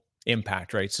environmental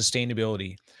impact, right?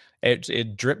 Sustainability.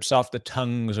 It drips off the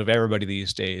tongues of everybody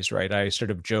these days, right? I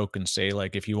sort of joke and say,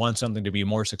 like, if you want something to be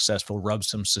more successful, rub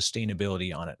some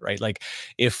sustainability on it, right? Like,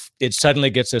 if it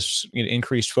suddenly gets this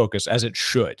increased focus, as it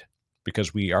should,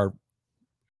 because we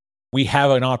have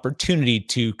an opportunity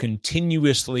to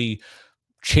continuously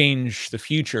change the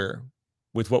future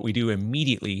with what we do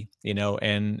immediately,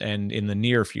 and in the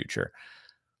near future.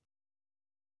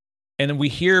 And then we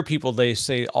hear people, they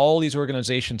say all these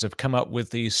organizations have come up with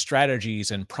these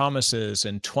strategies and promises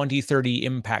and 2030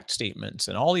 impact statements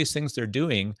and all these things they're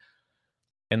doing.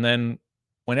 And then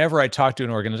whenever I talk to an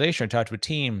organization, I talk to a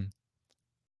team,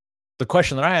 the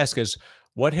question that I ask is,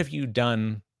 what have you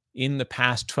done in the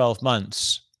past 12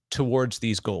 months towards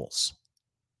these goals?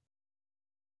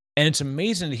 And it's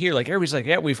amazing to hear, like, everybody's like,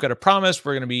 yeah, we've got a promise.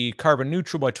 We're going to be carbon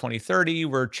neutral by 2030.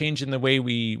 We're changing the way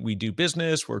we do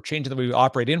business. We're changing the way we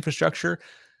operate infrastructure.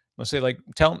 Let's say, like,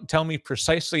 tell me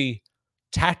precisely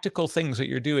tactical things that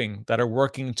you're doing that are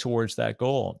working towards that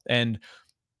goal. And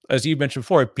as you mentioned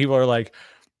before, people are like,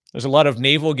 there's a lot of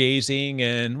navel gazing,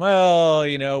 and, well,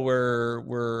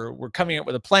 we're coming up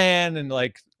with a plan, and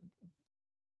like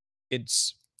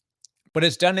it's, but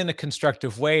it's done in a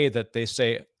constructive way that they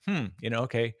say,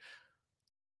 okay,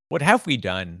 what have we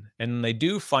done? And they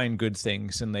do find good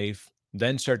things, and they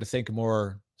then start to think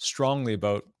more strongly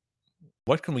about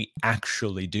what can we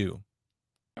actually do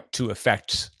to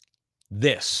affect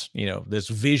this, this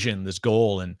vision, this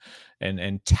goal,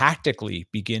 and tactically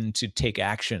begin to take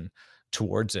action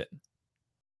towards it.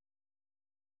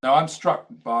 Now, I'm struck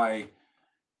by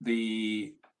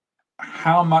the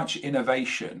how much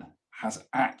innovation has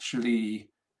actually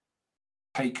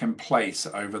taken place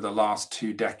over the last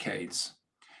 2 decades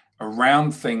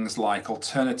around things like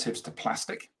alternatives to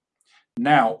plastic.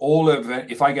 Now, all of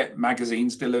it, if I get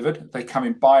magazines delivered, they come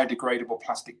in biodegradable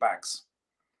plastic bags.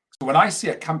 So when I see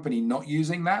a company not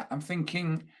using that, I'm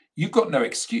thinking, you've got no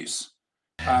excuse.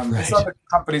 There's Right. other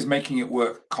companies making it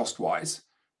work cost-wise.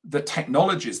 The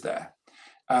technology's there.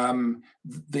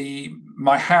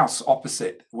 My house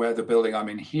opposite where the building I'm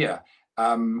in here,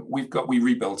 we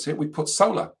rebuilt it. We put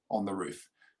solar on the roof.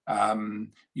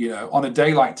 On a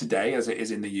day like today, as it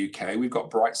is in the UK, we've got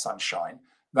bright sunshine.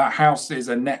 That house is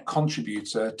a net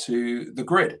contributor to the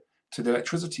grid, to the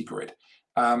electricity grid.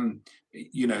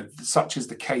 Such is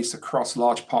the case across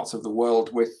large parts of the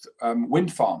world with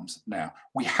wind farms now.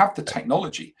 We have the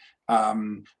technology.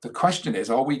 The question is,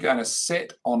 are we going to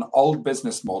sit on old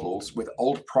business models with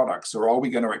old products, or are we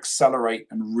going to accelerate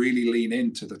and really lean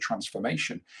into the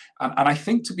transformation? And I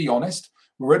think, to be honest,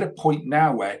 we're at a point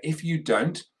now where if you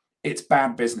don't, it's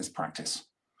bad business practice.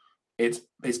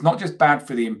 It's not just bad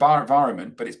for the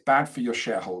environment, but it's bad for your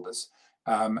shareholders.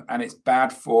 And it's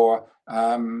bad for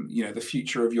the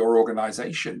future of your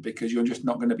organization, because you're just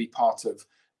not going to be part of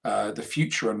the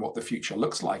future and what the future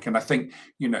looks like. And I think,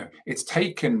 it's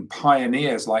taken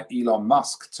pioneers like Elon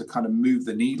Musk to kind of move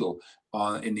the needle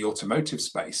in the automotive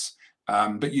space.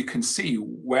 But you can see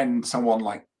when someone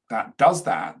like that does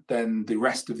that, then the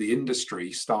rest of the industry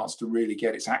starts to really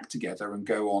get its act together and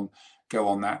go on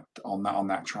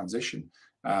that transition.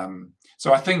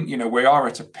 So I think, we are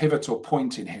at a pivotal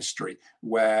point in history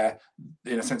where,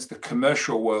 in a sense, the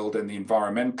commercial world and the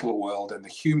environmental world and the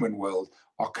human world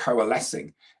are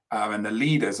coalescing. And the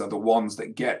leaders are the ones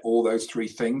that get all those three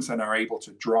things and are able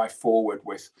to drive forward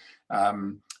with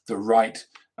the right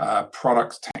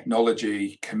products,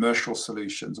 technology, commercial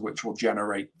solutions, which will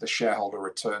generate the shareholder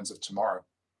returns of tomorrow.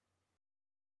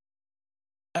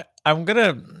 I'm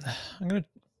gonna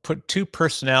put two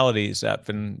personalities up,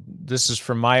 and this is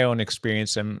from my own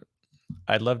experience, and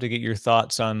I'd love to get your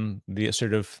thoughts on the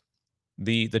sort of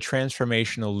the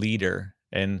transformational leader.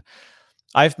 And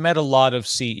I've met a lot of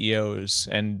CEOs,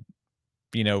 and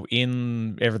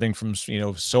in everything from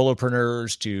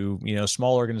solopreneurs to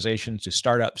small organizations to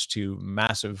startups to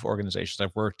massive organizations.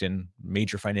 I've worked in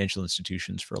major financial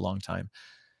institutions for a long time,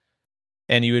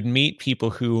 and you would meet people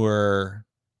who were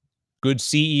good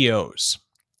CEOs,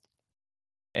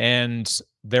 and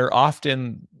they're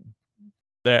often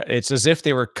it's as if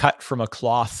they were cut from a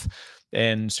cloth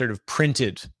and sort of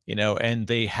printed, and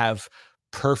they have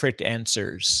perfect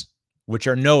answers, which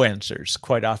are no answers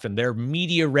quite often. They're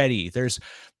media ready.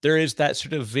 There is that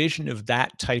sort of vision of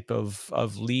that type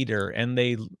of leader, and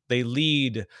they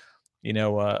lead,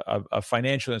 a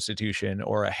financial institution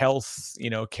or a health,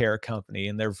 care company,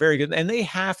 and they're very good. And they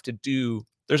have to do.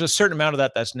 There's a certain amount of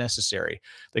that that's necessary.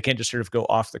 They can't just sort of go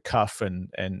off the cuff and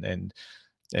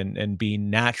be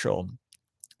natural.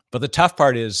 But the tough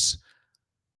part is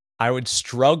I would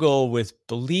struggle with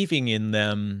believing in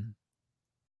them,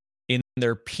 in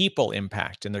their people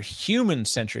impact and their human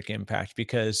centric impact,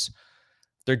 because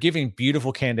they're giving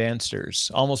beautiful canned answers,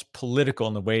 almost political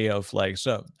in the way of like,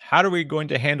 so how are we going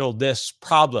to handle this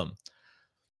problem?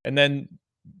 And then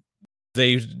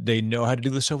they know how to do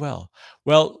this so well.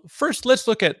 Well, first let's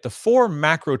look at the four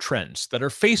macro trends that are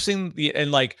facing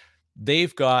and like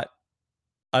they've got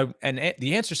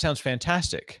the answer sounds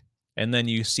fantastic. And then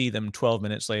you see them 12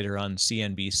 minutes later on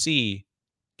CNBC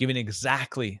giving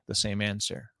exactly the same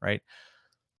answer, right?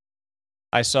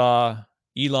 I saw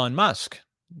Elon Musk,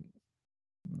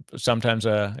 sometimes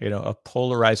a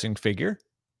polarizing figure,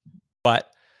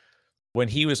 but when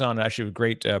he was on actually a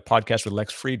great podcast with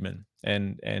Lex Friedman,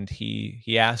 and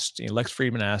he asked, Lex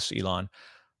Friedman asked Elon,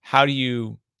 how do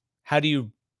you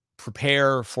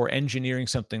prepare for engineering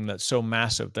something that's so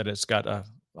massive that it's got a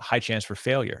high chance for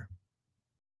failure?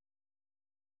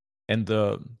 And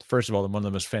first of all, one of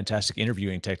the most fantastic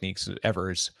interviewing techniques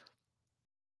ever is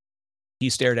he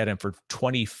stared at him for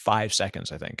 25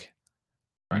 seconds, I think.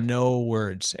 Right. No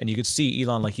words. And you could see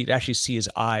Elon, like you'd actually see his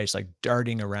eyes like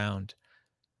darting around.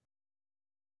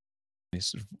 He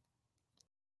said,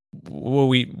 well,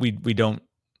 we don't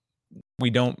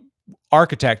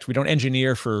architect, we don't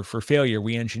engineer for failure.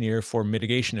 We engineer for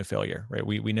mitigation of failure, right?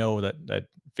 We know that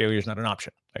failure is not an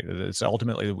option. Right? It's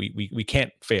ultimately that we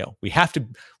can't fail. We have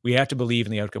to believe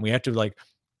in the outcome. We have to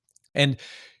and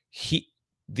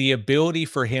the ability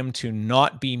for him to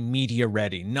not be media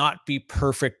ready, not be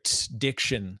perfect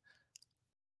diction,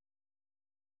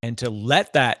 and to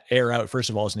let that air out, first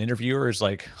of all, as an interviewer, is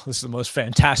like, this is the most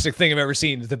fantastic thing I've ever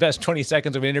seen. It's the best 20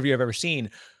 seconds of an interview I've ever seen,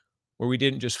 where we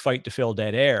didn't just fight to fill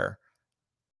dead air.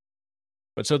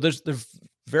 But so there's the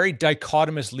very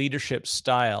dichotomous leadership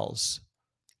styles.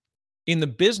 In the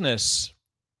business,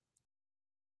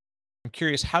 I'm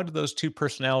curious, how do those two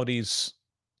personalities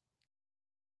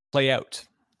play out?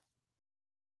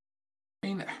 I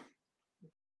mean,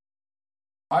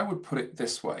 I would put it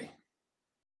this way.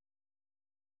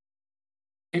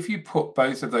 If you put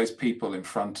both of those people in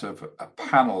front of a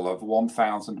panel of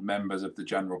 1,000 members of the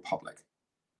general public,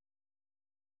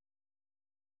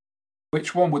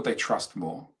 which one would they trust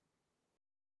more?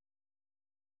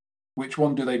 Which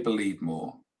one do they believe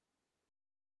more?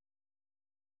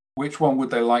 Which one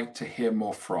would they like to hear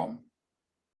more from?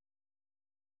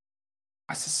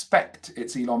 I suspect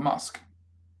it's Elon Musk.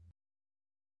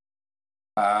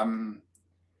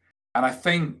 And I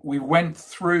think we went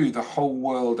through the whole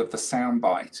world of the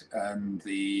soundbite and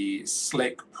the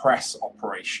slick press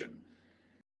operation,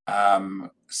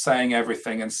 saying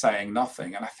everything and saying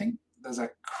nothing. And I think there's a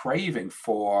craving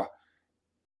for,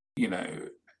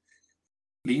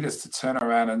 leaders to turn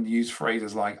around and use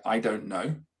phrases like, I don't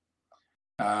know.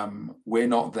 We're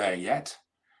not there yet.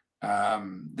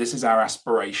 This is our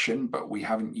aspiration, but we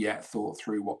haven't yet thought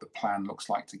through what the plan looks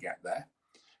like to get there.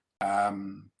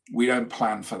 We don't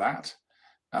plan for that.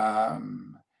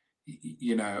 And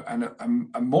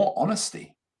more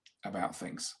honesty about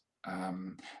things.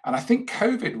 And I think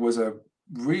COVID was a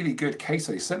really good case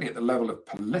study, certainly at the level of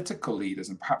political leaders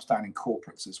and perhaps down in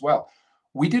corporates as well.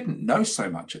 We didn't know so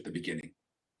much at the beginning.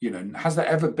 Has there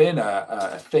ever been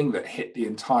a thing that hit the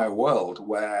entire world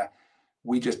where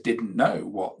we just didn't know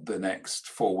what the next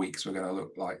 4 weeks were going to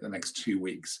look like, the next 2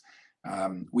 weeks.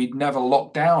 We'd never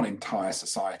locked down entire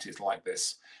societies like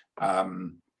this.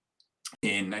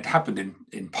 It happened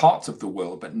in parts of the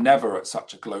world, but never at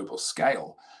such a global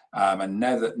scale, and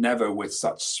never with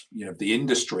such, the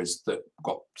industries that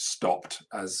got stopped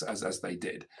as they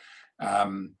did.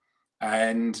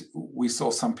 And we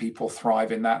saw some people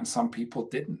thrive in that, and some people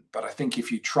didn't. But I think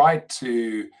if you tried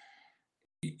to,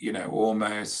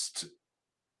 almost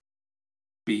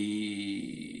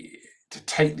to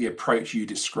take the approach you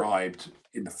described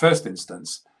in the first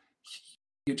instance,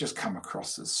 you just come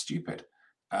across as stupid.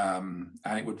 And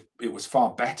it was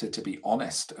far better to be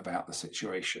honest about the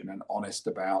situation and honest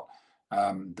about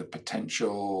the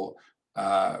potential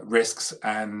risks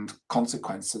and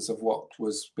consequences of what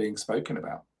was being spoken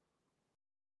about.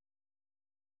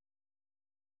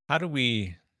 How do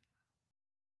we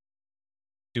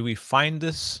find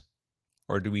this,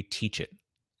 or do we teach it,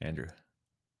 Andrew?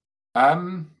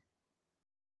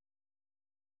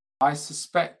 I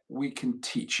suspect we can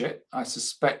teach it. I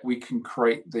suspect we can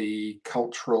create the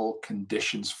cultural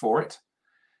conditions for it.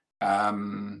 I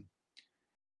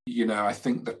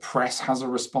think the press has a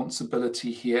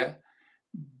responsibility here,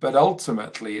 but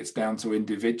ultimately it's down to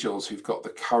individuals who've got the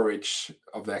courage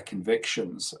of their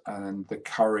convictions and the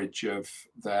courage of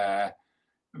their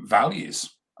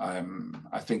values. I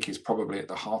think is probably at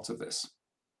the heart of this.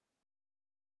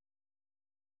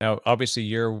 Now, obviously,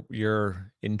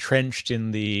 you're entrenched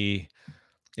in the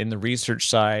research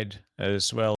side,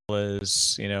 as well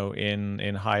as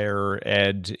in higher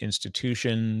ed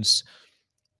institutions.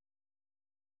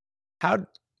 How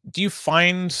do you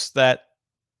find that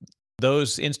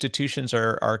those institutions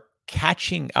are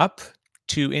catching up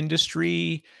to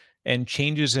industry and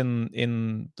changes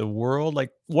in the world?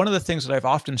 Like, one of the things that I've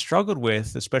often struggled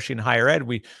with, especially in higher ed,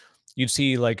 you'd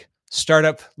see like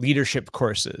startup leadership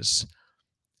courses,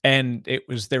 and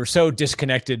they were so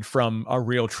disconnected from a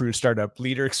real true startup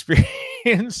leader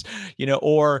experience,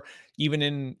 or even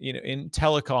in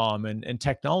telecom and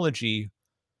technology,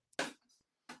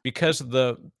 because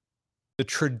the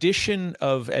tradition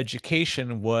of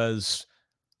education was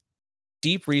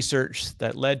deep research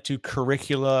that led to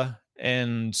curricula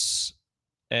and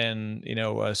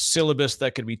a syllabus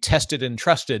that could be tested and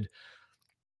trusted,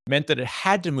 meant that it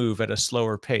had to move at a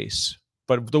slower pace.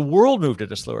 But the world moved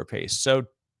at a slower pace. So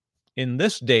in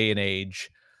this day and age,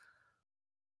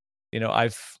 I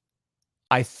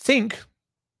think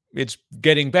it's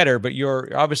getting better, but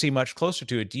you're obviously much closer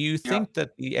to it. Do you Yeah. think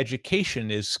that the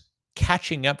education is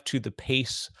catching up to the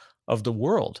pace of the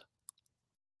world?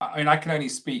 I mean, I can only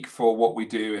speak for what we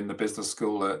do in the business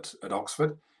school at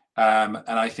Oxford. And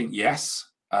I think, yes,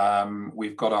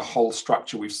 we've got a whole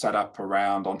structure we've set up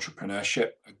around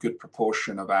entrepreneurship. A good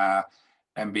proportion of our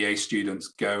MBA students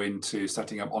go into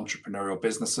setting up entrepreneurial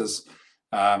businesses.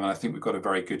 And I think we've got a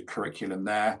very good curriculum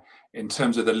there. In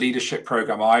terms of the leadership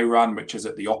program I run, which is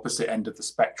at the opposite end of the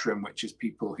spectrum, which is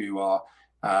people who are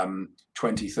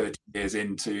 20, 30 years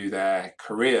into their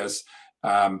careers,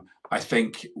 I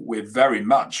think we're very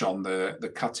much on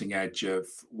the cutting edge of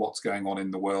what's going on in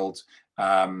the world.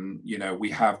 We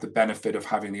have the benefit of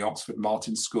having the Oxford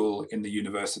Martin School in the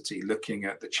university, looking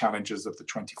at the challenges of the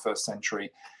 21st century.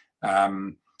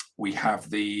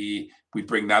 We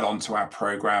bring that onto our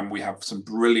program. We have some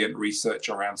brilliant research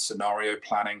around scenario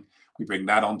planning. We bring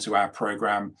that onto our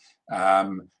program.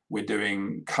 We're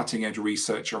doing cutting edge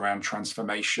research around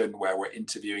transformation, where we're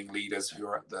interviewing leaders who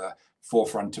are at the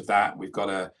forefront of that. We've got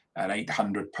an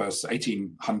 1,800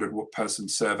 person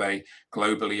survey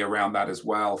globally around that as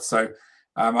well. So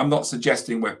I'm not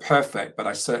suggesting we're perfect, but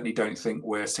I certainly don't think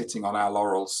we're sitting on our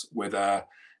laurels with a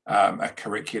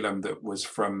curriculum that was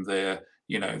from about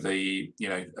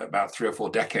 3 or 4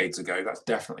 decades ago. That's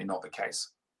definitely not the case.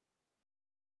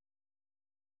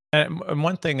 And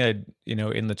one thing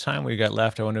in the time we got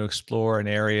left, I want to explore an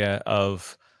area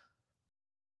of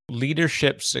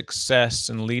leadership success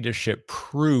and leadership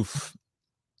proof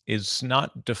is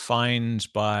not defined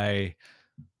by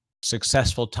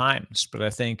successful times, but I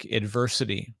think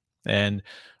adversity. And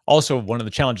also one of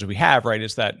the challenges we have, right,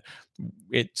 is that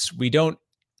we don't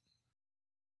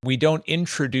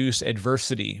introduce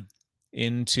adversity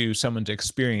into someone's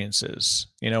experiences.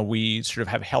 We sort of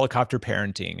have helicopter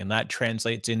parenting, and that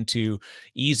translates into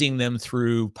easing them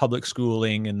through public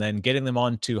schooling and then getting them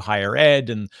onto higher ed.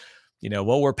 And,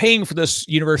 well, we're paying for this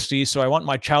university, so I want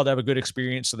my child to have a good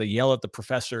experience. So they yell at the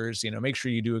professors, make sure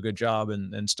you do a good job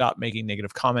and stop making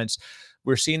negative comments.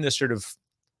 We're seeing this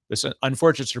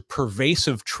unfortunate sort of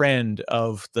pervasive trend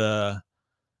of the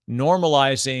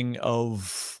normalizing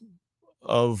of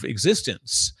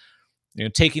existence,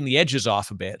 taking the edges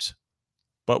off a bit.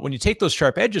 But when you take those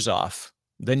sharp edges off,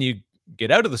 then you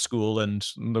get out of the school and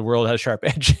the world has sharp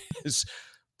edges.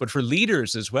 But for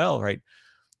leaders as well, right?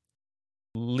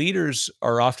 Leaders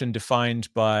are often defined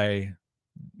by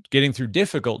getting through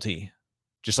difficulty,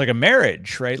 just like a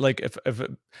marriage, right? Like if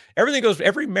everything goes,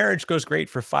 every marriage goes great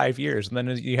for 5 years, and then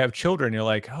as you have children, you're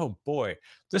like, oh boy,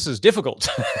 this is difficult.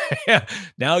 Yeah.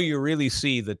 Now you really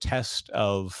see the test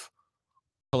of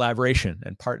collaboration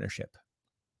and partnership.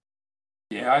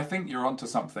 Yeah, I think you're onto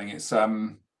something. It's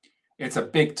a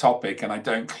big topic, and I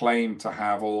don't claim to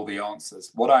have all the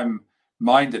answers. What I'm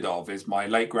minded of is my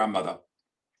late grandmother,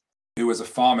 who was a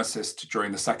pharmacist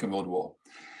during the Second World War.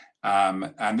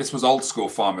 And this was old school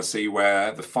pharmacy,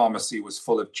 where the pharmacy was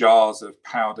full of jars of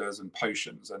powders and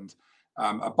potions. And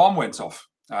a bomb went off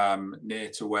near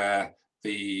to where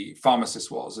the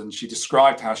pharmacist was. And she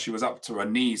described how she was up to her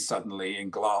knees suddenly in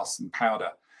glass and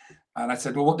powder. And I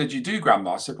said, well, what did you do,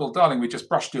 Grandma? I said, well, darling, we just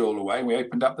brushed it all away and we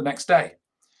opened up the next day.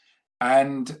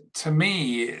 And to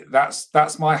me,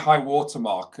 that's my high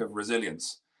watermark of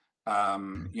resilience. A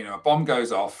bomb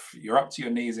goes off, you're up to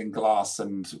your knees in glass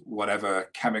and whatever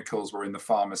chemicals were in the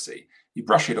pharmacy. You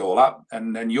brush it all up,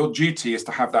 and then your duty is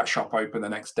to have that shop open the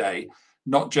next day,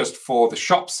 not just for the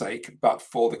shop's sake, but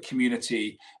for the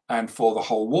community and for the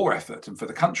whole war effort and for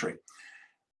the country.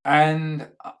 And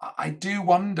I do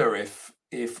wonder if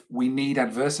we need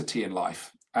adversity in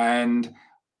life. And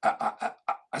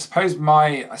I suppose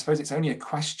it's only a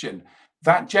question.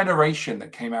 That generation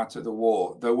that came out of the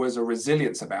war, there was a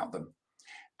resilience about them.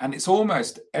 And it's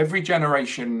almost every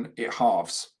generation it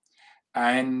halves.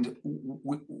 And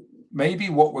maybe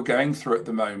what we're going through at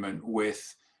the moment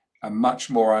with a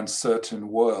much more uncertain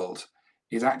world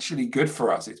is actually good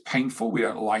for us. It's painful. We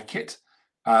don't like it.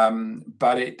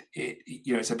 But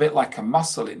it's a bit like a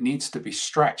muscle. It needs to be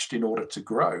stretched in order to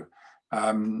grow.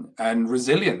 And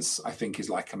resilience, I think, is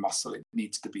like a muscle. It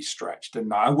needs to be stretched.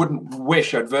 And I wouldn't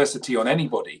wish adversity on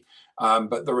anybody,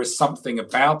 but there is something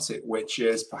about it which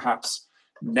is perhaps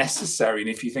necessary. And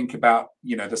if you think about,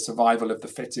 the survival of the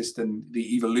fittest and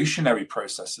the evolutionary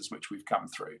processes which we've come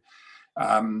through,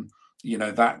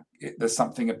 there's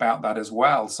something about that as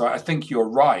well. So I think you're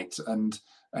right. And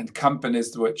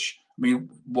companies which,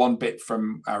 one bit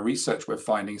from our research we're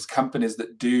finding is companies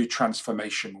that do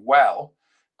transformation well,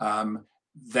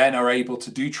 then are able to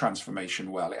do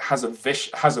transformation well. It has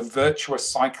a virtuous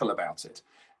cycle about it.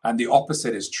 And the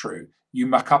opposite is true. You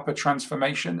muck up a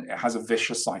transformation, it has a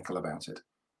vicious cycle about it.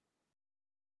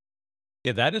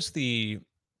 Yeah, that is the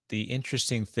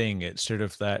interesting thing. It's sort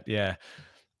of that, yeah.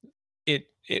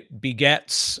 It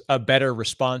begets a better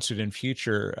response to it in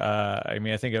future.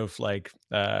 I think of like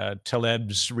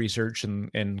Taleb's research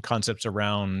and concepts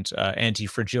around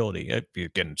anti-fragility.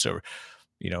 Again, so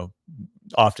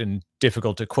often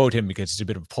difficult to quote him because he's a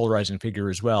bit of a polarizing figure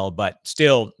as well. But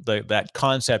still, that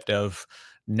concept of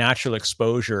natural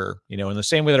exposure, in the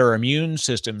same way that our immune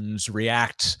systems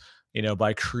react,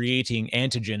 by creating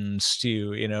antigens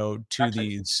to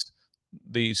Exactly.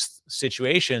 these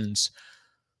situations.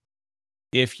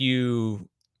 If you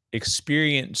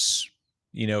experience,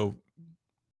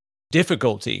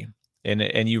 difficulty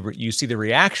and you see the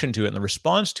reaction to it and the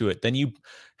response to it, then you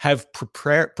have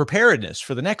preparedness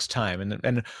for the next time.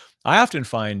 And I often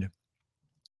find,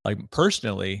 like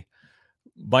personally,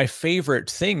 my favorite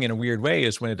thing in a weird way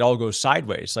is when it all goes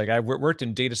sideways. Like I worked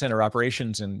in data center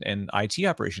operations and IT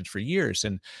operations for years,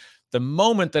 and the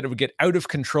moment that it would get out of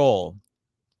control,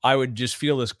 I would just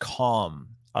feel this calm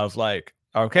of like,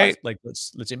 okay, Yes. like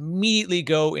let's immediately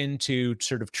go into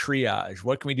sort of triage.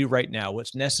 What can we do right now?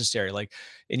 What's necessary? Like,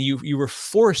 and you were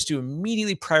forced to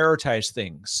immediately prioritize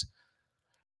things.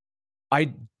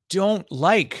 I don't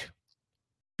like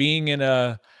being in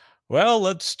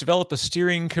let's develop a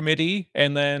steering committee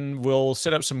and then we'll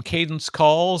set up some cadence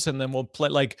calls and then we'll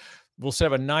set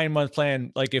up a 9-month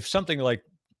plan. Like if something like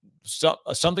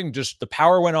something just the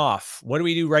power went off, what do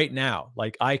we do right now?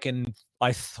 Like I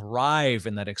thrive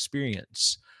in that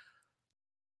experience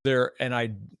there. And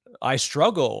I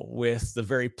struggle with the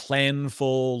very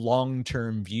planful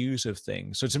long-term views of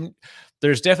things. So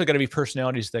there's definitely going to be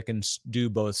personalities that can do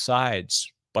both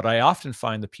sides, but I often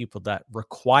find the people that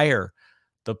require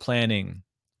the planning,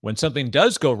 when something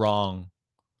does go wrong,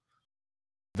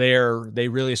 they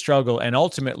really struggle, and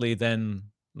ultimately then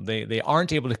they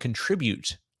aren't able to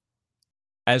contribute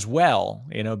as well,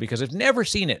 because they've never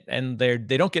seen it and they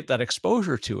don't get that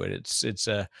exposure to it. It's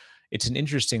an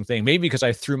interesting thing. Maybe because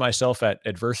I threw myself at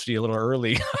adversity a little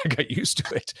early, I got used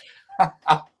to it.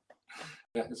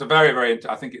 Yeah, it's a very, very,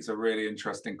 I think it's a really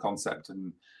interesting concept.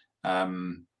 And,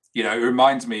 it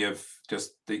reminds me of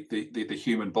just the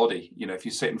human body. If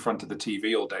you sit in front of the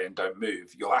TV all day and don't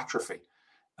move, you'll atrophy.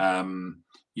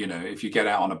 If you get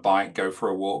out on a bike, go for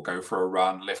a walk, go for a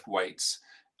run, lift weights,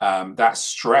 that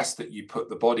stress that you put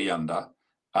the body under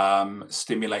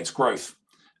stimulates growth.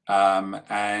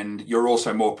 And you're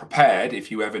also more prepared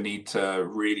if you ever need to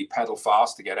really pedal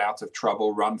fast to get out of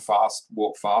trouble, run fast,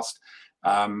 walk fast.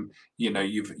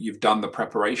 You've done the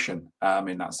preparation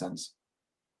in that sense.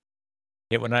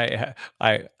 Yeah, when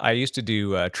I used to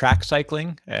do track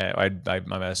cycling. I'm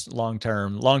a long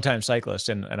time cyclist,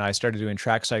 and I started doing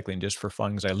track cycling just for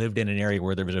fun because I lived in an area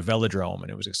where there was a velodrome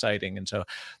and it was exciting. And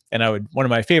one of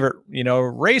my favorite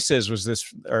races was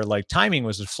this, or like timing,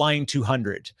 was the flying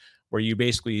 200, where you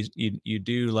basically you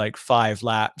do like 5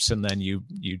 laps, and then you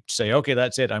say, okay,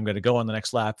 that's it, I'm going to go on the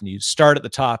next lap, and you start at the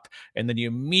top, and then you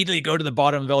immediately go to the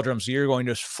bottom of the velodrome, so you're going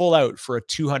just full out for a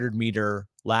 200-meter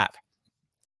lap.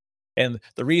 And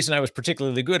the reason I was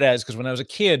particularly good at it is because when I was a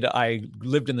kid, I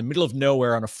lived in the middle of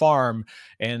nowhere on a farm,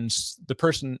 and the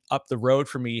person up the road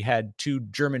from me had 2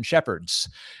 German shepherds.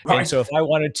 And Right. so if I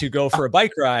wanted to go for a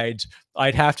bike ride,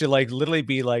 I'd have to literally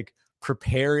be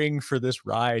preparing for this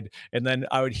ride. And then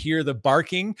I would hear the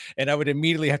barking, and I would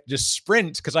immediately have to just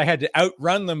sprint because I had to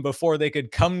outrun them before they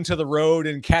could come to the road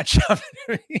and catch up.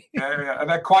 Yeah. And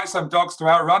they're quite some dogs to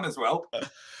outrun as well.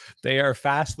 They are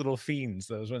fast little fiends,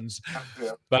 those ones.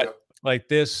 Yeah, But like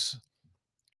this,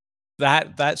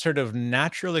 that sort of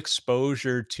natural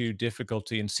exposure to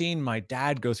difficulty, and seeing my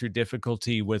dad go through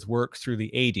difficulty with work through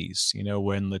the 80s,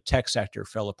 when the tech sector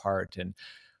fell apart,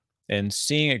 and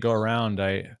seeing it go around,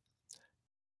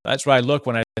 that's why I look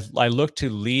when I look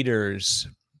to leaders.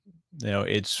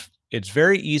 It's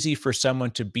very easy for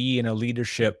someone to be in a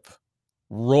leadership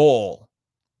role,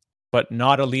 but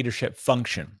not a leadership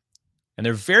function. And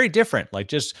they're very different. Like,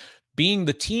 just being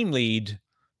the team lead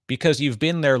because you've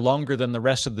been there longer than the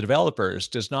rest of the developers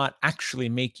does not actually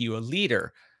make you a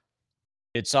leader.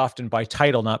 It's often by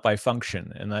title, not by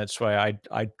function. And that's why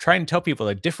I try and tell people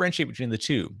to differentiate between the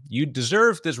two. You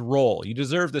deserve this role, you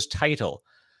deserve this title.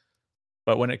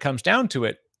 But when it comes down to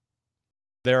it,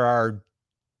 there are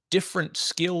different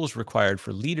skills required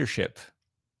for leadership.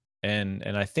 And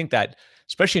I think that,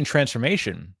 especially in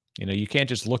transformation, you can't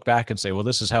just look back and say, well,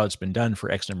 this is how it's been done for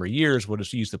X number of years, we'll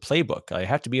just use the playbook. I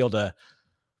have to be able to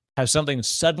have something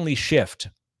suddenly shift,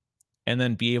 and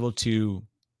then be able to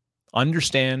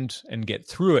understand and get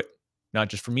through it, not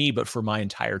just for me, but for my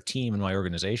entire team and my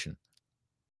organization.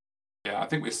 Yeah, I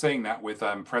think we're seeing that with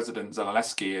President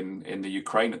Zelensky in the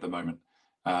Ukraine at the moment.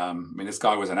 This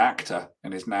guy was an actor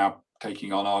and is now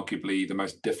taking on arguably the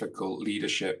most difficult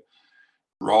leadership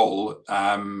role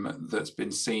that's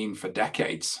been seen for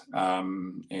decades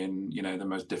in the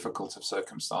most difficult of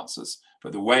circumstances.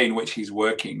 But the way in which he's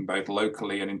working both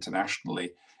locally and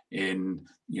internationally in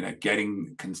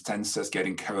getting consensus,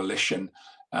 getting coalition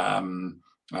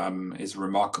is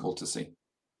remarkable to see.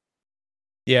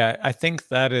 Yeah, I think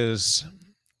that is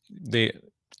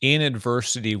in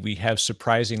adversity, we have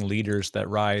surprising leaders that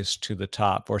rise to the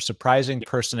top, or surprising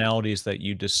personalities that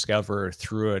you discover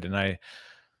through it.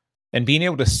 And being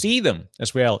able to see them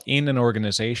as well in an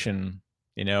organization,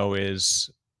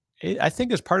 I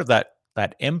think is part of that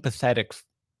empathetic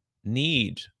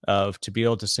need of, to be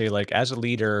able to say, like, as a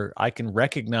leader, I can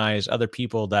recognize other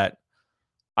people that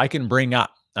I can bring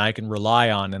up, I can rely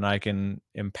on, and I can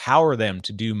empower them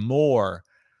to do more.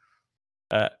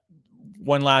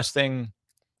 One last thing,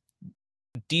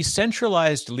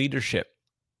 decentralized leadership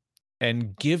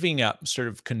and giving up sort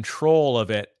of control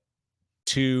of it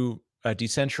to a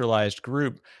decentralized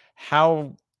group.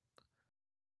 How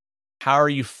are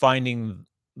you finding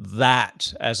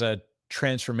that as a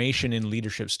transformation in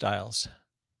leadership styles?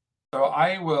 So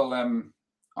I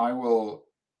will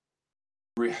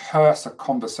rehearse a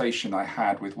conversation I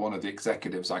had with one of the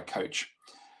executives I coach.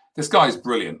 This guy is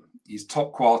brilliant. He's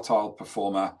top quartile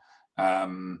performer. But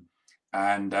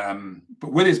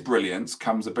with his brilliance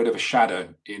comes a bit of a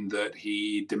shadow, in that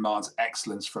he demands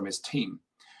excellence from his team.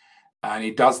 And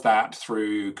he does that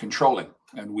through controlling.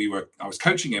 And I was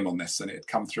coaching him on this, and it had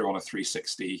come through on a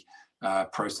 360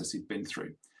 process he'd been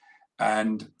through.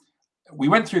 And we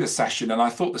went through the session, and I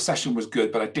thought the session was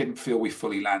good, but I didn't feel we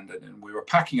fully landed. And we were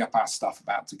packing up our stuff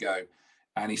about to go.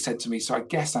 And he said to me, so I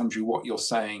guess, Andrew, what you're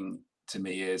saying to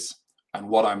me is, and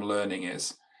what I'm learning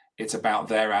is, it's about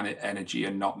their energy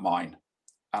and not mine.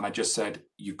 And I just said,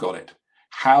 you've got it.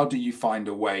 How do you find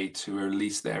a way to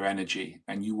release their energy,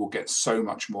 and you will get so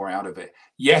much more out of it?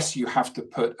 Yes, you have to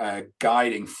put a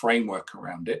guiding framework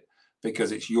around it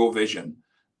because it's your vision.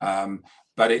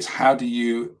 But it's, how do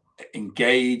you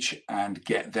engage and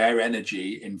get their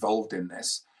energy involved in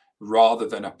this, rather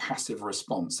than a passive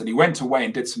response? And he went away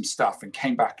and did some stuff and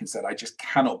came back and said, I just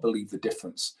cannot believe the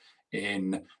difference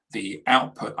in the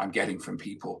output I'm getting from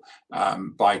people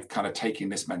by kind of taking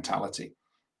this mentality.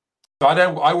 So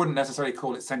I wouldn't necessarily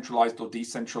call it centralized or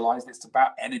decentralized. It's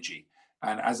about energy.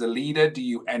 And as a leader, do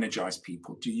you energize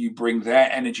people? Do you bring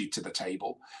their energy to the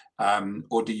table,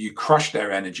 or do you crush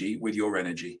their energy with your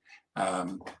energy?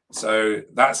 So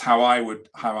that's how I would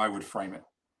frame it.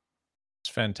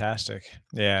 It's fantastic.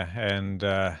 Yeah. And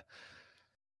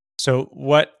so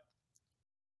what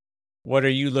are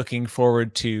you looking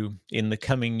forward to in the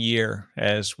coming year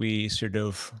as we sort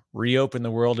of reopen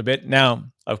the world a bit? Now,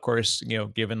 of course,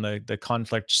 given the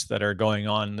conflicts that are going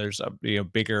on, there's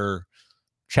bigger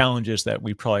challenges that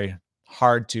we probably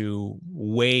hard to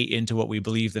weigh into what we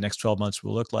believe the next 12 months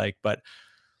will look like. But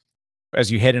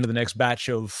as you head into the next batch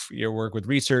of your work with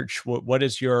research, what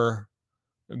is your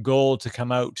goal to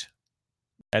come out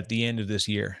at the end of this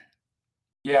year?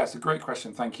 Yeah, it's a great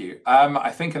question. Thank you.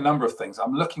 I think a number of things.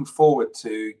 I'm looking forward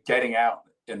to getting out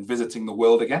and visiting the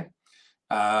world again.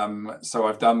 So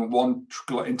I've done one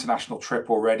international trip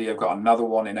already. I've got another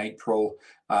one in April.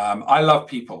 I love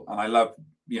people, and I love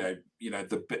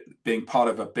being part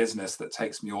of a business that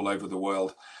takes me all over the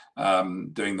world,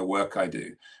 doing the work I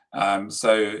do.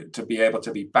 So to be able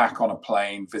to be back on a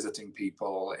plane visiting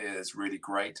people is really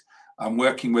great. I'm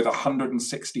working with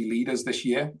 160 leaders this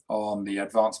year on the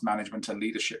Advanced Management and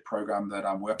Leadership program that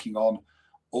I'm working on,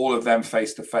 all of them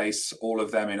face to face, all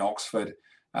of them in Oxford.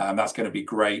 That's going to be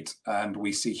great. And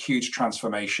we see huge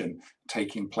transformation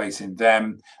taking place in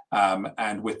them,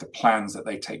 and with the plans that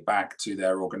they take back to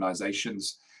their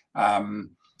organizations.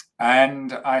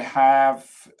 And I have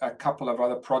a couple of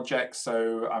other projects.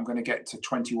 So I'm going to get to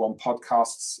 21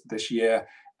 podcasts this year,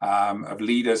 of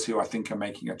leaders who I think are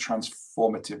making a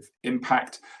transformative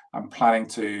impact. I'm planning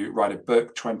to write a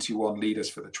book, 21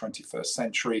 Leaders for the 21st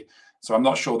Century. So I'm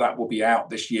not sure that will be out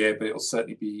this year, but it'll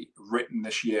certainly be written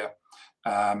this year.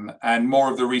 And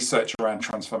more of the research around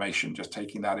transformation, just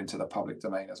taking that into the public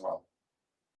domain as well.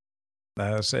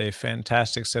 That's a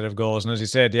fantastic set of goals. And as you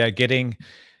said, yeah, getting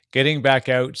back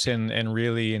out and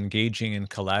really engaging and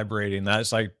collaborating.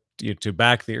 That's like, to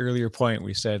back the earlier point,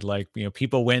 we said, like,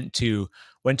 people went to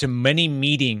many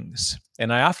meetings,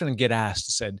 and I often get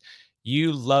asked, said,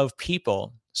 you love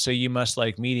people, so you must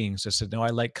like meetings. I said, no, I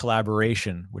like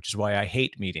collaboration, which is why I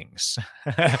hate meetings.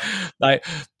 Like,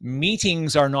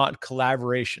 meetings are not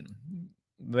collaboration.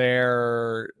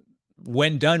 They're,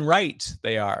 when done right,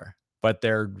 they are, but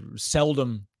they're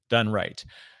seldom done right.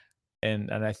 And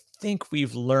I think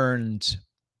we've learned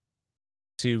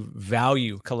to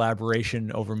value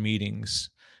collaboration over meetings.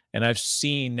 And I've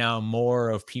seen now more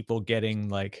of people getting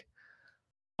like,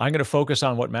 I'm going to focus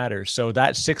on what matters. So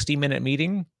that 60-minute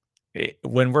meeting,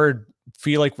 when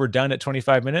feel like we're done at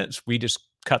 25 minutes, we just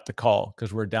cut the call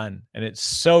because we're done. And it's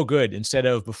so good. Instead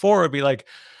of before, it'd be like,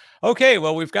 okay,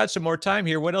 well, we've got some more time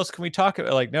here. What else can we talk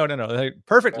about? Like, no. Like,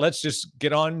 perfect. Let's just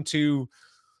get on to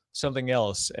something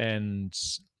else. And,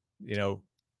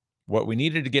 what we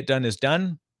needed to get done is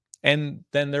done. And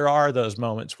then there are those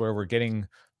moments where we're getting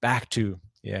back to,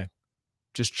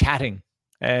 just chatting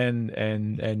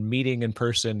and meeting in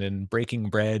person and breaking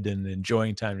bread and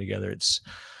enjoying time together.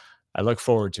 I look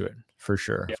forward to it for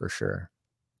sure. Yeah. For sure.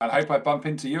 And I hope I bump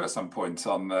into you at some point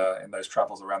in those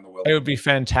travels around the world. It would be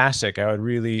fantastic. I would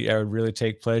really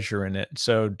take pleasure in it.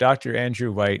 So, Dr.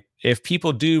 Andrew White, if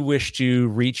people do wish to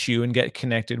reach you and get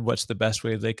connected, what's the best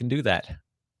way they can do that?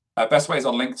 Best way is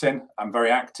on LinkedIn. I'm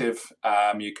very active.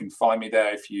 You can find me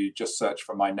there if you just search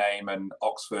for my name and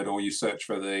Oxford, or you search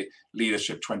for the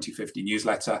Leadership 2050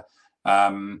 newsletter.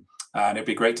 And it'd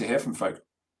be great to hear from folk.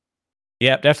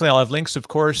 Yeah, definitely. I'll have links, of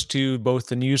course, to both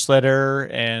the newsletter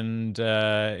and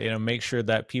make sure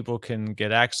that people can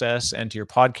get access, and to your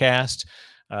podcast,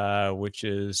 which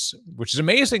is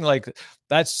amazing. Like,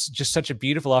 that's just such a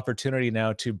beautiful opportunity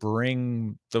now to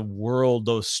bring the world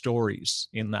those stories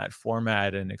in that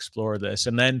format and explore this.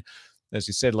 And then, as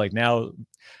you said, like, now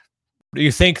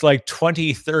you think like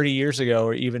 20, 30 years ago,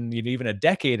 or even a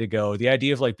decade ago, the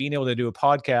idea of like being able to do a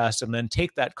podcast and then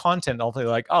take that content,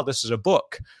 ultimately like, oh, this is a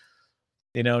book.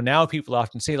 Now people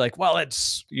often say like, well,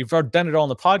 you've already done it all on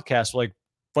the podcast. Like,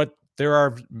 but there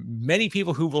are many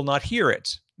people who will not hear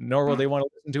it, nor will they want to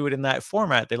listen to it in that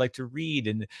format. They like to read.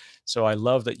 And so I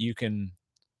love that you can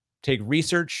take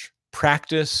research,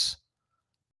 practice,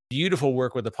 beautiful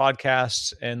work with the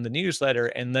podcast and the newsletter,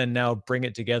 and then now bring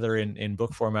it together in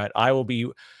book format. I will be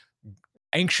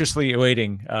anxiously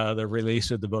awaiting the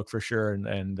release of the book for sure,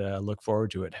 and look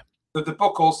forward to it. The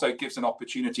book also gives an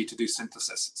opportunity to do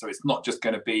synthesis. So it's not just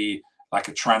going to be like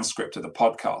a transcript of the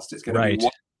podcast. It's going to be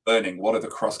what you're learning, what are the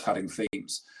cross-cutting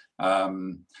themes.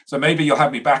 So maybe you'll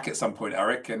have me back at some point,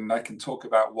 Eric, and I can talk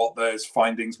about what those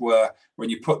findings were when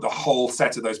you put the whole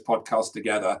set of those podcasts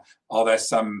together. Are there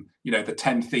some, the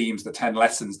 10 themes, the 10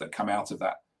 lessons that come out of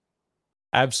that?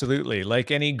 Absolutely. Like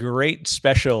any great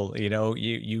special,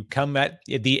 you come at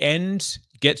the end,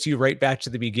 gets you right back to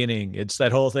the beginning. It's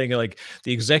that whole thing, like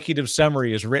the executive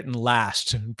summary is written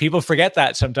last. People forget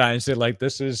that sometimes. They're like,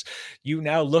 you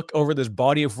now look over this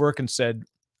body of work and said,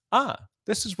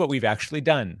 this is what we've actually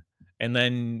done. And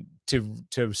then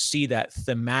to see that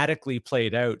thematically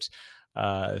played out,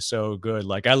 so good.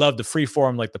 Like I love the free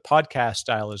form, like the podcast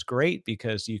style is great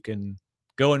because you can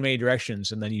go in many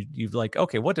directions, and then you've like,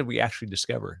 okay, what did we actually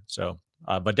discover? So,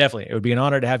 but definitely, it would be an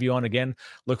honor to have you on again.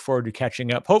 Look forward to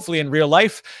catching up, hopefully in real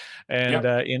life and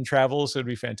in travels. It would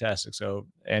be fantastic. So,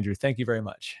 Andrew, thank you very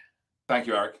much. Thank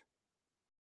you, Eric.